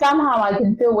 somehow I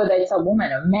can feel whether it's a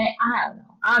woman or man. I don't know.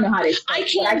 I don't know how to explain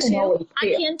it, but I can always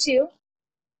feel. I can too.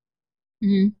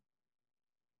 Mm-hmm.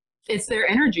 It's their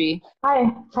energy.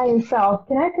 Hi yourself.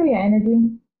 Can I feel your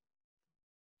energy?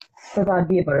 Because I'd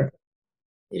be able to.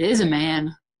 It is a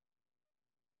man.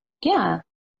 Yeah.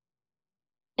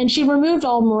 And she removed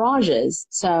all mirages,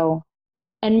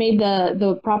 and made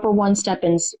the proper one step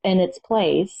in its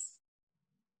place.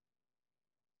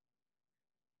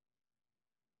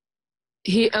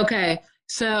 Okay.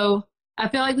 So I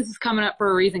feel like this is coming up for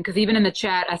a reason, because even in the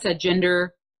chat I said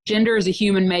gender is a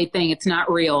human made thing. It's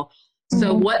not real.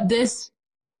 So what this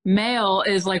male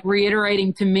is like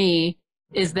reiterating to me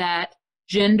is that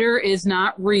gender is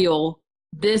not real.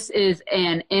 This is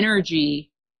an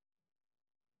energy.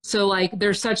 So like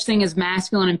there's such thing as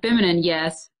masculine and feminine,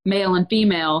 yes, male and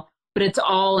female, but it's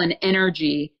all an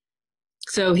energy.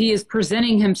 So he is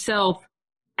presenting himself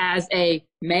as a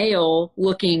male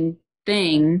looking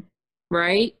thing,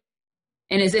 right?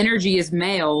 And his energy is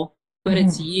male, but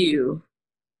it's you.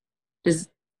 Is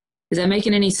that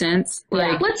making any sense? Yeah.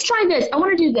 Like, Let's try this. I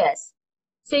want to do this.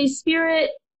 Say, Spirit,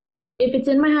 if it's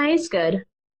in my highest good.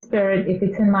 Spirit, if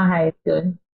it's in my highest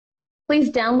good. Please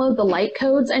download the light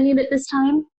codes I need at this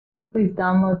time. Please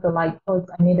download the light codes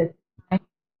I need at this time.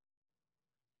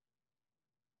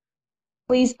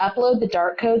 Please upload the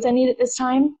dark codes I need at this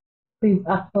time. Please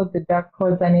upload the dark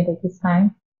codes I need at this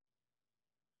time.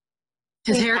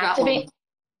 his hair got long.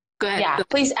 Go ahead. Yeah.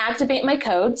 Please activate my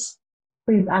codes.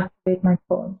 Please activate my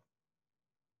codes.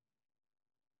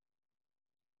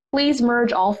 Please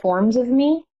merge all forms of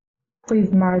me.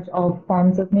 Please merge all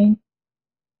forms of me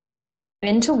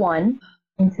into one.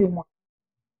 Into one.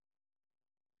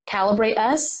 Calibrate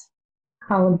us.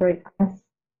 Calibrate us.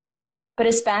 Put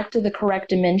us back to the correct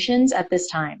dimensions at this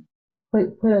time.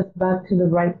 Put us back to the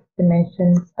right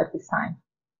dimensions at this time.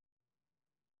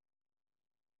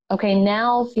 Okay,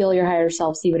 now feel your higher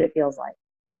self, see what it feels like.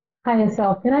 Higher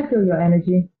self, can I feel your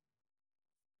energy?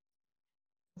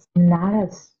 It's not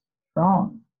as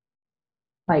strong.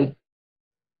 Like,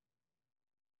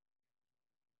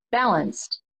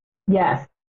 balanced. Yes.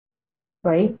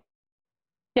 Right?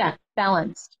 Yeah,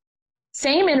 balanced.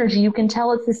 Same energy. You can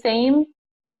tell it's the same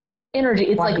energy.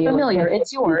 It's like familiar.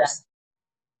 It's yours.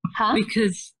 Huh?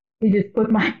 Because he just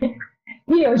put my,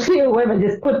 he or she or whoever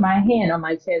just put my hand on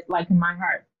my chest, like in my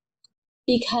heart.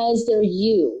 Because they're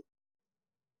you.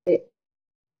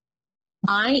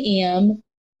 I am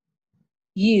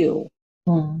you.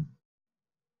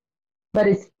 But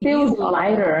it feels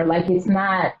lighter, like it's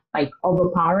not like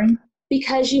overpowering.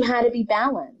 Because you had to be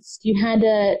balanced. You had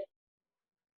to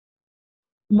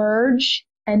merge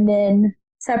and then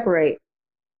separate.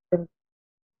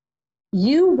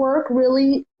 You work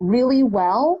really, really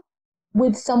well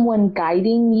with someone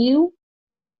guiding you.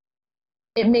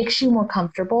 It makes you more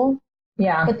comfortable.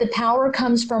 Yeah. But the power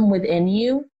comes from within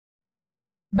you.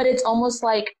 But it's almost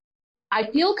like I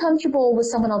feel comfortable with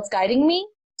someone else guiding me,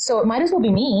 so it might as well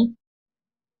be me.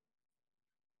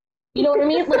 You know what I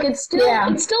mean? Like it's still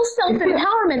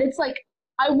self-empowerment. It's like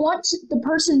I want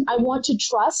to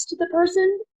trust the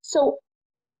person, so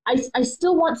I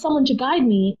still want someone to guide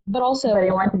me, but also I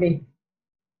want to be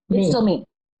me. It's still me.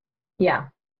 Yeah.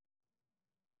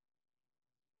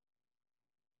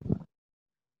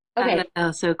 Okay. That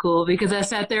was so cool because I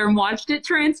sat there and watched it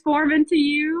transform into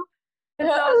you. And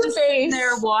I was just sitting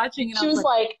there watching, and she was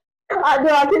like, I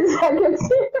know, I can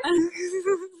see.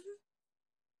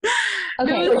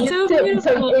 Okay,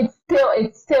 so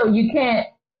it's still you can't.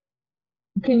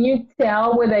 Can you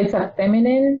tell whether it's a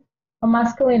feminine or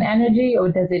masculine energy, or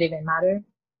does it even matter?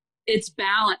 It's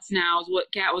balanced now, is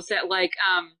what Kat was saying. Like,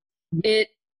 it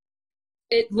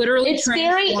literally. It's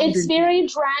very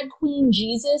drag queen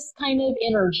Jesus kind of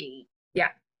energy. Yeah.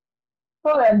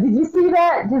 Hold on, did you see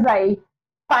that? Just like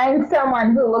find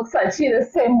someone who looks at you the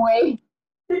same way.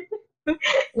 She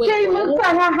looks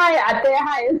at their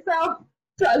higher self.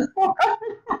 Transform.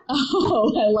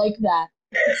 Oh, I like that.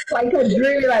 Like a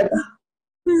dream, like.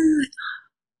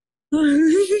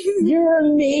 You're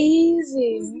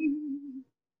amazing.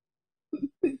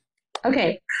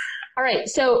 Okay. All right.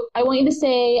 So I want you to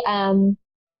say,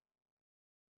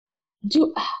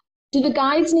 Do the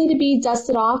guides need to be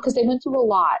dusted off? Because they went through a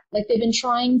lot. Like, they've been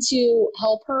trying to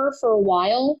help her for a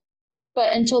while,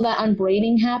 but until that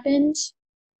unbraiding happened.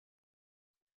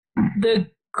 The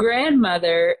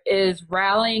grandmother is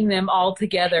rallying them all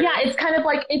together. Yeah, it's kind of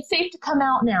like, it's safe to come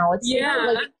out now. It's safe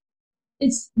to, like,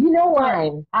 it's You know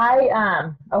what?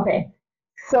 time. Okay.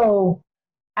 So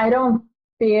I don't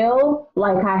feel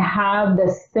like I have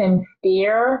the same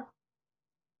fear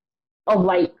of,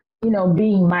 like,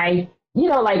 being my,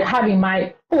 like having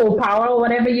my full power or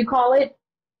whatever you call it.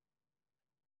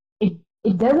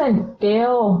 It doesn't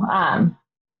feel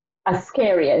as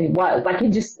scary as it was. Like,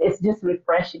 it's just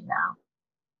refreshing now.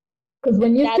 Because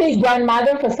when you say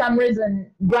grandmother, for some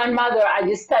reason, grandmother, I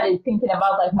just started thinking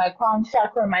about like my crown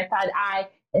chakra, my third eye,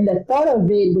 and the thought of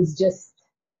it was just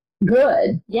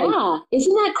good. Yeah. Like,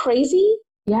 Isn't that crazy?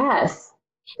 yes.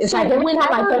 It's So like every time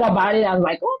I whenever- thought about it, I was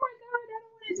like, oh my God, I don't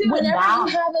want to do it Whenever now.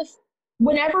 you have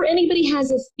whenever anybody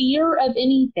has a fear of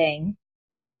anything,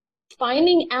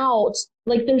 finding out,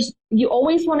 like, you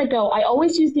always want to go, I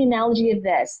always use the analogy of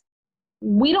this.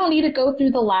 We don't need to go through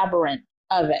the labyrinth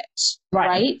of it,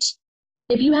 right?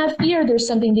 If you have fear, there's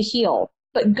something to heal.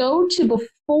 But go to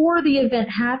before the event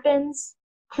happens,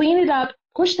 clean it up,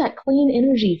 push that clean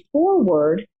energy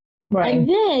forward, and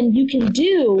then you can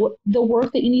do the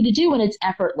work that you need to do, and it's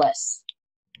effortless.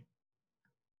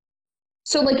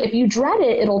 So, like, if you dread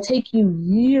it, it'll take you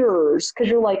years because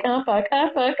you're like, oh, fuck, oh,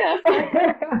 fuck, oh,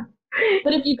 fuck.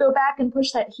 But if you go back and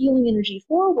push that healing energy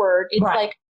forward, it's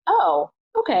like, oh,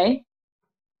 okay.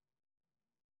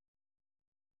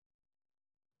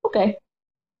 Okay.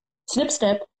 Snip,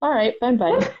 snip. All right, fine,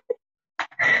 fine.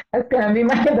 That's gonna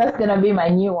be my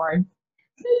new word.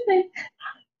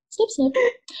 Snip, snip.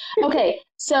 Okay,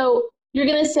 so you're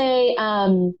gonna say,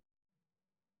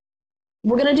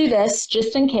 we're gonna do this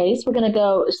just in case. We're gonna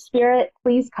go, Spirit,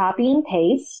 please copy and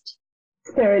paste.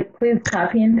 Spirit, please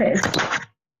copy and paste.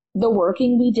 The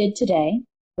working we did today.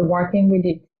 The working we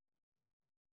did.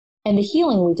 And the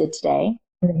healing we did today.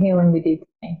 And the healing we did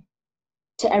today.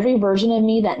 To every version of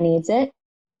me that needs it.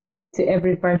 To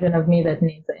every version of me that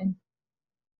needs it.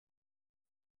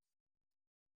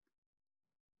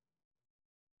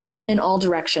 In all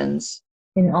directions.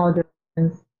 In all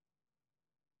directions.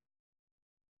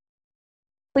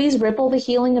 Please ripple the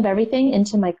healing of everything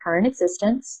into my current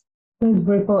existence. Please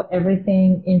ripple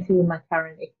everything into my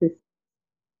current existence.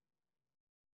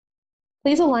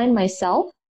 Please align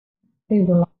myself. Please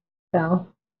align myself.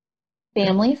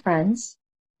 Family, friends.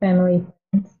 Family,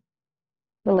 friends.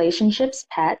 Relationships,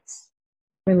 pets.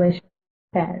 Relationships,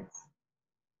 pets.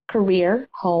 Career,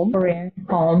 home. Career,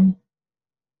 home.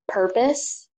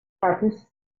 Purpose. Purpose.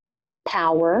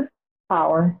 Power.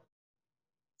 Power.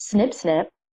 Snip, snip.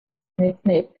 Snip,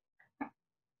 snip.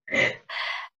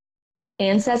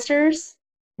 Ancestors.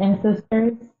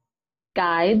 Ancestors.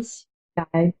 Guides.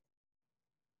 Guides.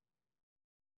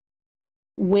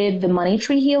 With the money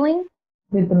tree healing.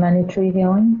 With the money tree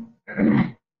healing.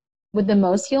 With the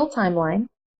most healed timeline.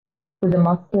 With the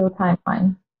most healed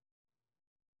timeline.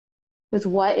 With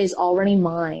what is already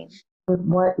mine. With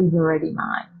what is already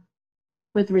mine.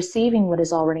 With receiving what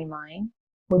is already mine.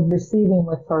 With receiving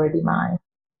what's already mine.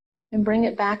 And bring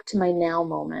it back to my now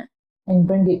moment. And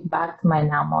bring it back to my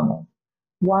now moment.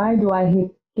 Why do I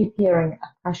keep hearing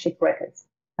Akashic records?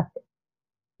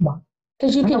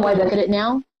 Because you can look at it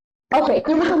now. Okay.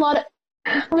 There was a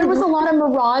lot of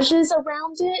mirages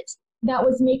around it that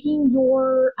was making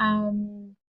your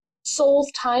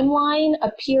soul's timeline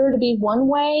appear to be one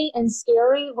way and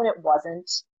scary when it wasn't.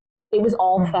 It was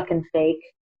all fucking fake.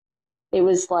 It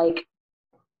was like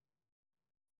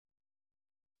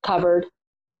covered.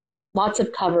 Lots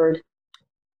of covered.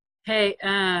 Hey,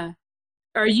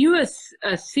 are you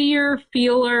a seer,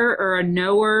 feeler, or a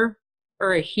knower,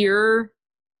 or a hearer?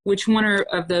 Which one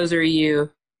of those are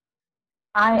you?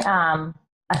 I am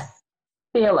a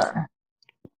feeler.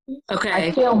 Okay.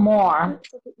 I feel more.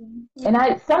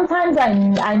 And sometimes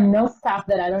I know stuff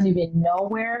that I don't even know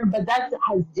where, but that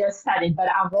has just started. But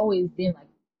I've always been like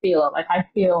feeler. Like I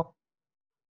feel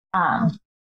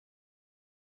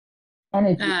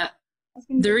energy.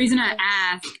 The reason I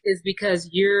ask is because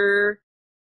you're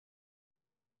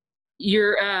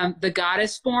the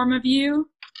goddess form of you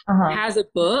has a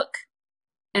book,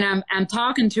 and I'm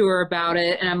talking to her about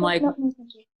it, and I'm like,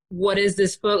 what is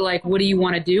this book? Like, what do you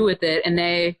want to do with it? And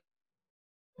they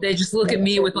just look at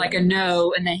me with like a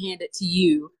no, and they hand it to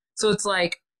you. So it's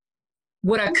like,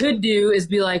 what I could do is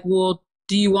be like, well,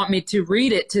 do you want me to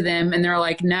read it to them? And they're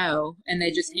like, no, and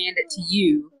they just hand it to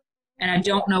you, and I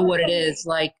don't know what it is.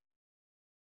 Like,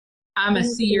 I'm a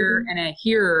seer and a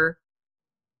hearer.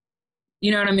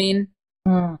 You know what I mean?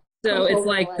 So it's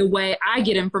like the way I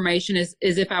get information is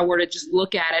if I were to just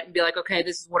look at it and be like, okay,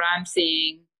 this is what I'm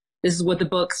seeing. This is what the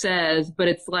book says, but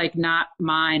it's like not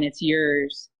mine, it's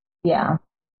yours. Yeah.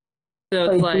 So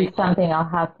So it's is like this something I'll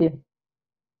have to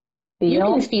You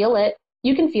feel? can feel it.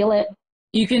 You can feel it.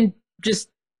 you can just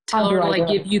tell How do her to I like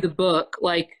do it? give you the book.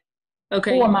 Like,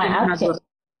 okay, Who am I give me my asking? book.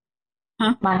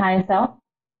 Huh? My higher self?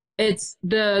 It's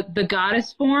the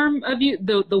goddess form of you,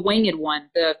 the winged one,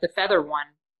 the feather one.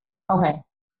 Okay.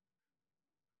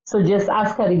 So just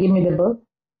ask her to give me the book?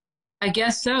 I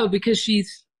guess so, because she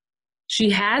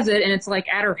has it and it's like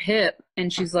at her hip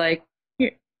and she's like,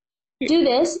 here. Do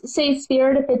this. Say,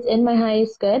 Spirit, if it's in my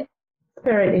highest good,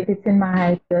 Spirit, if it's in my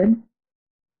highest good,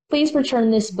 please return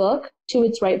this book to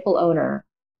its rightful owner.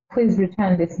 please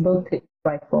return this book to its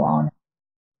rightful owner.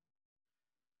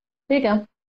 There you go.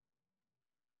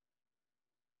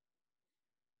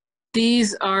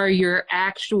 These are your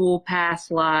actual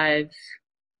past lives.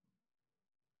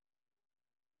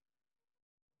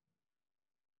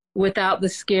 Without the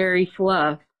scary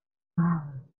fluff.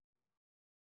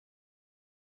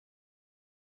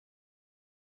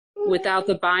 Without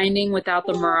the binding, without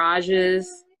the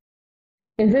mirages.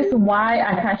 Is this why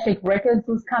Akashic Records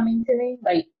was coming to me?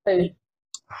 Like, so,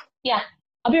 Yeah.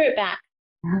 I'll be right back.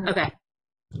 Okay.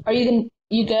 Are you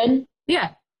good?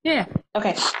 Yeah. Yeah.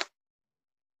 Okay.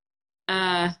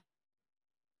 I'm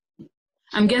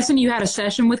guessing you had a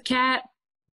session with Kat.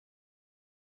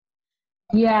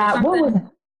 yeah, what Something.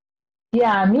 was,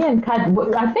 yeah, me and Kat,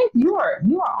 I think you are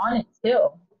on it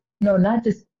still. No, not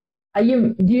just,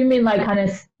 do you mean like kind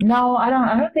of, no, I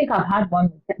don't think I've had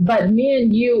one, but me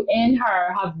and you and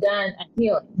her have done a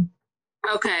healing.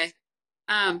 Okay.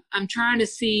 I'm trying to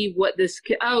see what this.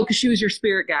 Oh, because she was your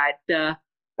spirit guide. Duh.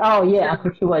 Oh, yeah,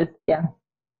 for she was, yeah.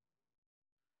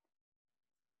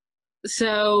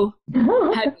 So,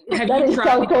 have That you is so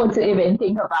tried cool to even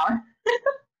think about.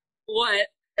 what?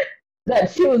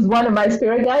 That she was one of my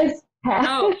spirit guides.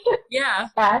 Oh, yeah.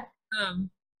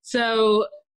 So,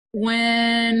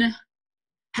 when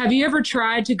have you ever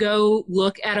tried to go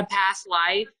look at a past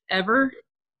life ever?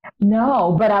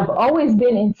 No, but I've always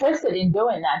been interested in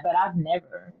doing that, but I've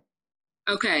never.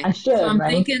 Okay. I should, So I'm right?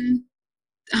 thinking,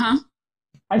 huh?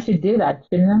 I should do that,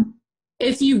 shouldn't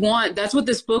If you want, that's what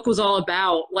this book was all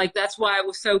about. Like, that's why it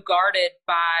was so guarded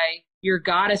by your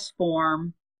goddess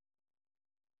form,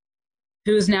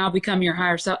 who has now become your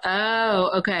higher self. Oh,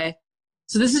 okay.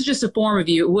 So this is just a form of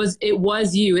you. It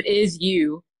was you. It is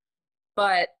you.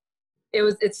 But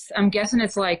I'm guessing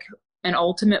it's like an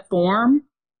ultimate form.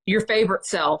 Your favorite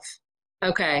self.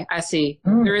 Okay, I see.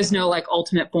 Mm. There is no like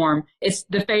ultimate form. It's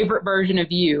the favorite version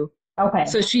of you. I? Okay.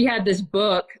 So she had this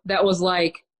book that was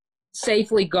like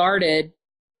safely guarded.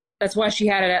 That's why she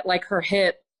had it at like her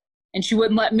hip, and she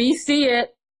wouldn't let me see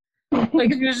it.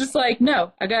 Like she was just like,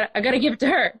 no, I gotta give it to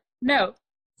her. No,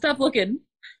 stop looking.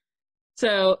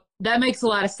 So that makes a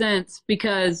lot of sense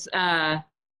because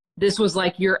this was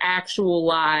like your actual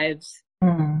lives,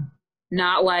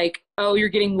 not like, oh, you're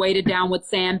getting weighted down with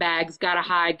sandbags. Gotta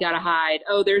hide. Gotta hide.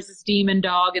 Oh, there's this demon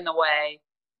dog in the way.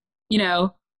 You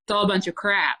know, it's all a bunch of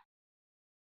crap.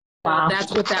 Wow.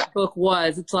 That's what that book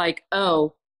was. It's like,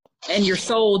 oh, and your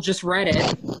soul just read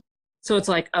it. So it's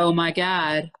like, oh my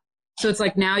God. So it's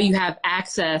like now you have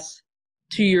access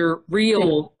to your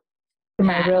real To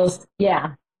my real, past.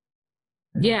 yeah.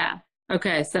 Yeah.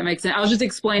 Okay. So that makes sense. I was just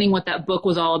explaining what that book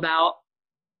was all about.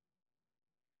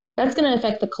 That's going to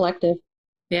affect the collective.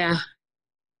 Yeah.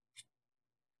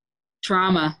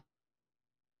 Trauma.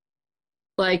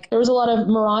 Like, There was a lot of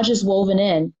mirages woven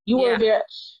in. You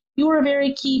were a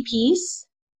very key piece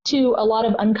to a lot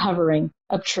of uncovering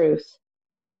of truth.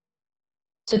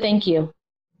 So thank you.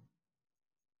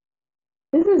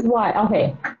 This is why,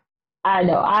 okay. I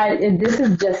know, this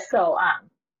is just so,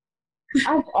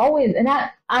 I've always, and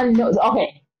I know,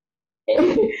 okay.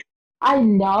 I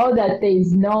know that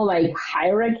there's no like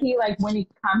hierarchy, like when it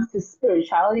comes to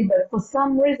spirituality, but for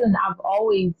some reason, I've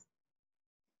always,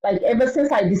 like ever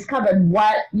since I discovered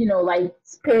what, like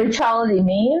spirituality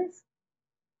means,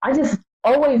 I just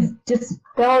always just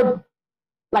felt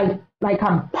like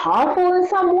I'm powerful in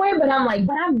some way, but I'm like,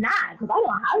 but I'm not because I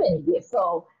don't have any gifts.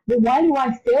 So then why do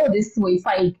I feel this way?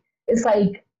 It's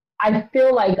like I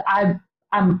feel like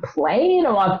I'm playing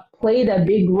or I've played a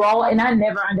big role, and I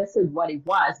never understood what it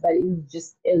was, but it was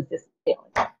just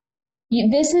feeling.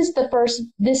 This is the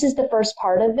first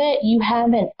part of it. You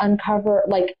haven't uncovered,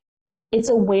 like, it's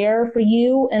aware for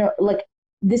you, and like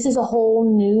this is a whole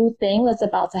new thing that's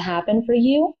about to happen for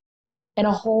you, and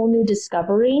a whole new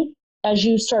discovery. As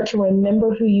you start to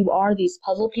remember who you are, these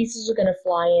puzzle pieces are going to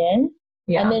fly in,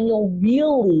 and then you'll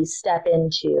really step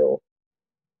into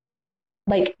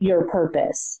like your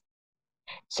purpose.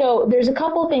 So there's a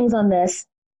couple things on this.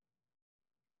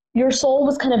 Your soul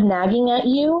was kind of nagging at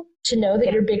you to know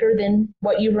that you're bigger than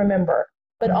what you remember.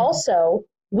 But also,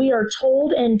 we are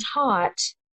told and taught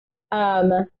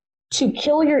to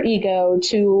kill your ego,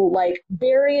 to like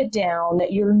bury it down,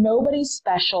 that you're nobody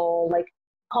special, like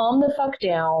calm the fuck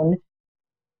down.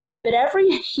 But every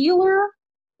healer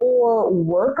or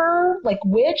worker, like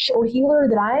witch or healer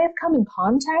that I have come in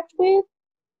contact with,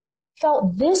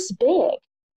 felt this big,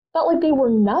 felt like they were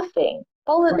nothing,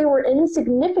 felt that they were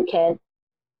insignificant,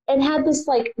 and had this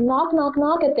like knock, knock,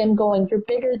 knock at them going, you're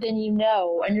bigger than you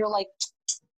know. And you're like,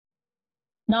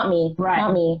 not me,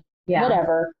 not me,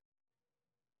 whatever.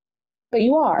 But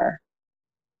you are.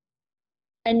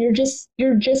 And you're just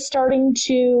starting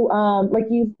to, like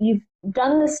you've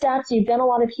done the steps, you've done a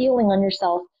lot of healing on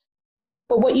yourself.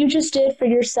 But what you just did for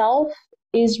yourself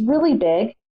is really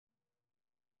big.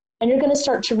 And you're going to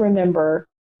start to remember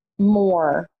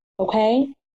more,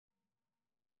 okay?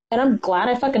 And I'm glad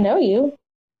I fucking know you.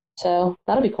 So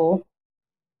that'll be cool.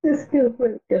 This feels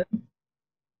really good.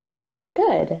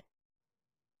 Good.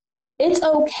 It's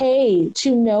okay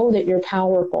to know that you're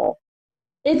powerful.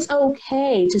 It's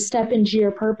okay to step into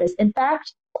your purpose. In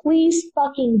fact, please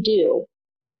fucking do.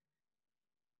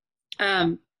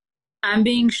 I'm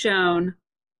being shown,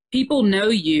 people know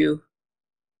you.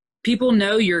 People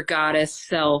know your goddess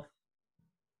self.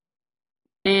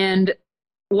 And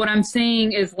what I'm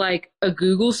seeing is like a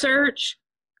Google search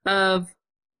of,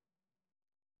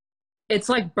 it's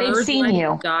like birds like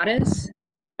you. goddess.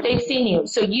 They've seen you.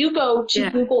 So you go to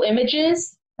Google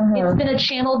Images. It's been a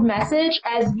channeled message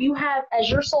as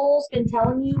your soul's been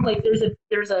telling you, like there's a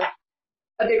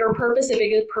bigger purpose, a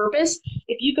bigger purpose.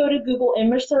 If you go to Google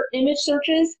image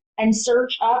searches and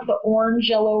search up the orange,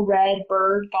 yellow, red,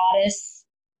 bird, goddess,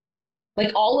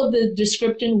 like all of the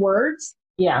descriptive words,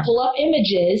 pull up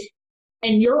images,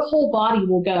 and your whole body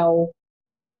will go,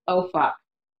 oh fuck.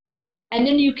 And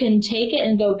then you can take it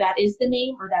and go, that is the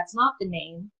name or that's not the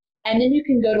name. And then you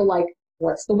can go to like,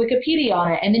 what's the Wikipedia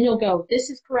on it? And then you'll go, this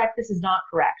is correct, this is not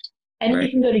correct. And then you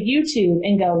can go to YouTube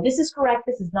and go, this is correct,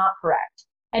 this is not correct.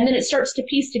 And then it starts to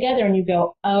piece together and you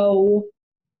go, oh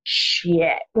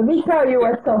shit. Let me tell you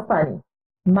what's so funny.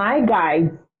 My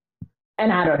guides,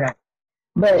 and I don't know,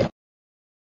 but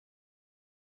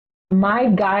my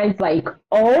guides, like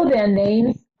all their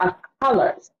names are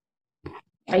colors.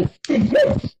 Like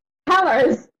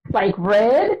colors, like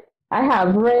red. I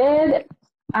have red,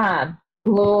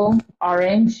 blue,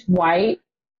 orange, white,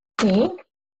 pink.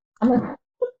 I'm like,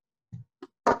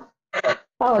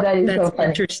 oh, that is so funny.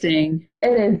 Interesting.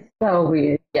 It is so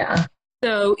weird, yeah.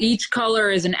 So each color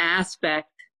is an aspect,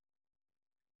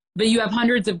 but you have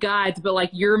hundreds of guides, but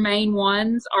like your main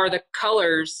ones are the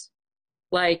colors,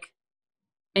 like,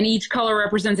 and each color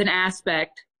represents an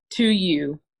aspect to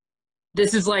you.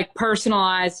 This is like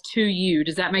personalized to you.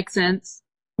 Does that make sense?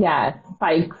 Yeah, it's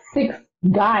like 6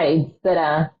 guides that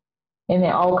are in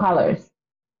all colors.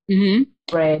 Mm-hmm.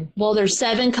 Right. Well, there's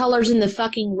 7 colors in the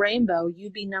fucking rainbow.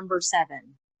 You'd be number 7.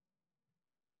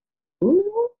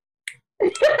 Ooh.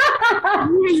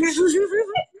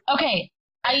 Okay,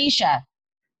 Aisha.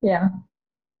 Yeah.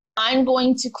 I'm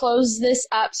going to close this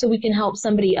up so we can help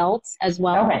somebody else as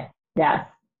well. Okay. Yeah.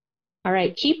 All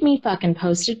right, keep me fucking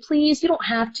posted, please. You don't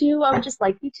have to. I would just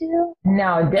like you to.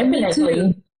 No,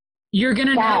 definitely. You're going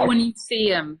to know when you see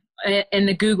them in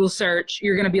the Google search.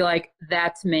 You're going to be like,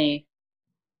 that's me.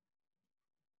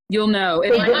 You'll know.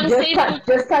 So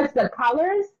just touch the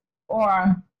colors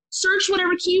or? Search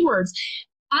whatever keywords.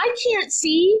 I can't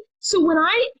see, so when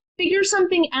I figure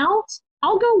something out,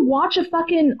 I'll go watch a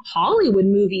fucking Hollywood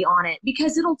movie on it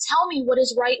because it'll tell me what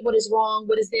is right, what is wrong,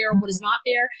 what is there, what is not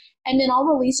there. And then I'll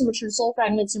release and return soul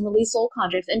fragments and release soul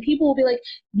contracts. And people will be like,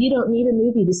 you don't need a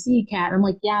movie to see, Kat. And I'm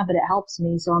like, yeah, but it helps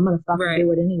me, so I'm going to fucking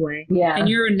do it anyway. Yeah. And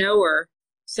you're a knower,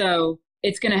 so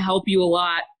it's going to help you a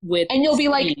lot with... And you'll be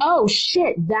like, oh,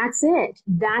 shit, that's it.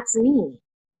 That's me.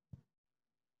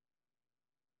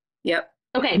 Yep.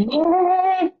 Okay.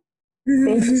 Yay.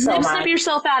 Thank you so much. Snip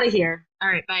yourself out of here. All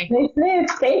right, bye. Snip.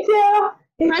 Thank you.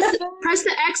 Press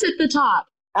the X at the top.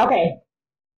 Okay.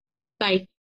 Bye.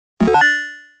 To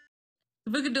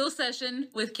book a dual session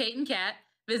with Kate and Kat,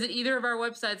 visit either of our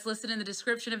websites listed in the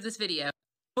description of this video.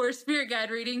 For a spirit guide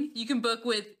reading, you can book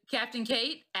with Captain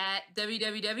Kate at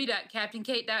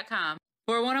www.captainkate.com.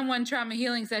 For a one-on-one trauma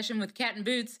healing session with Cat and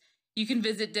Boots, you can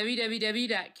visit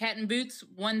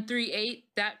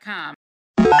www.catandboots138.com.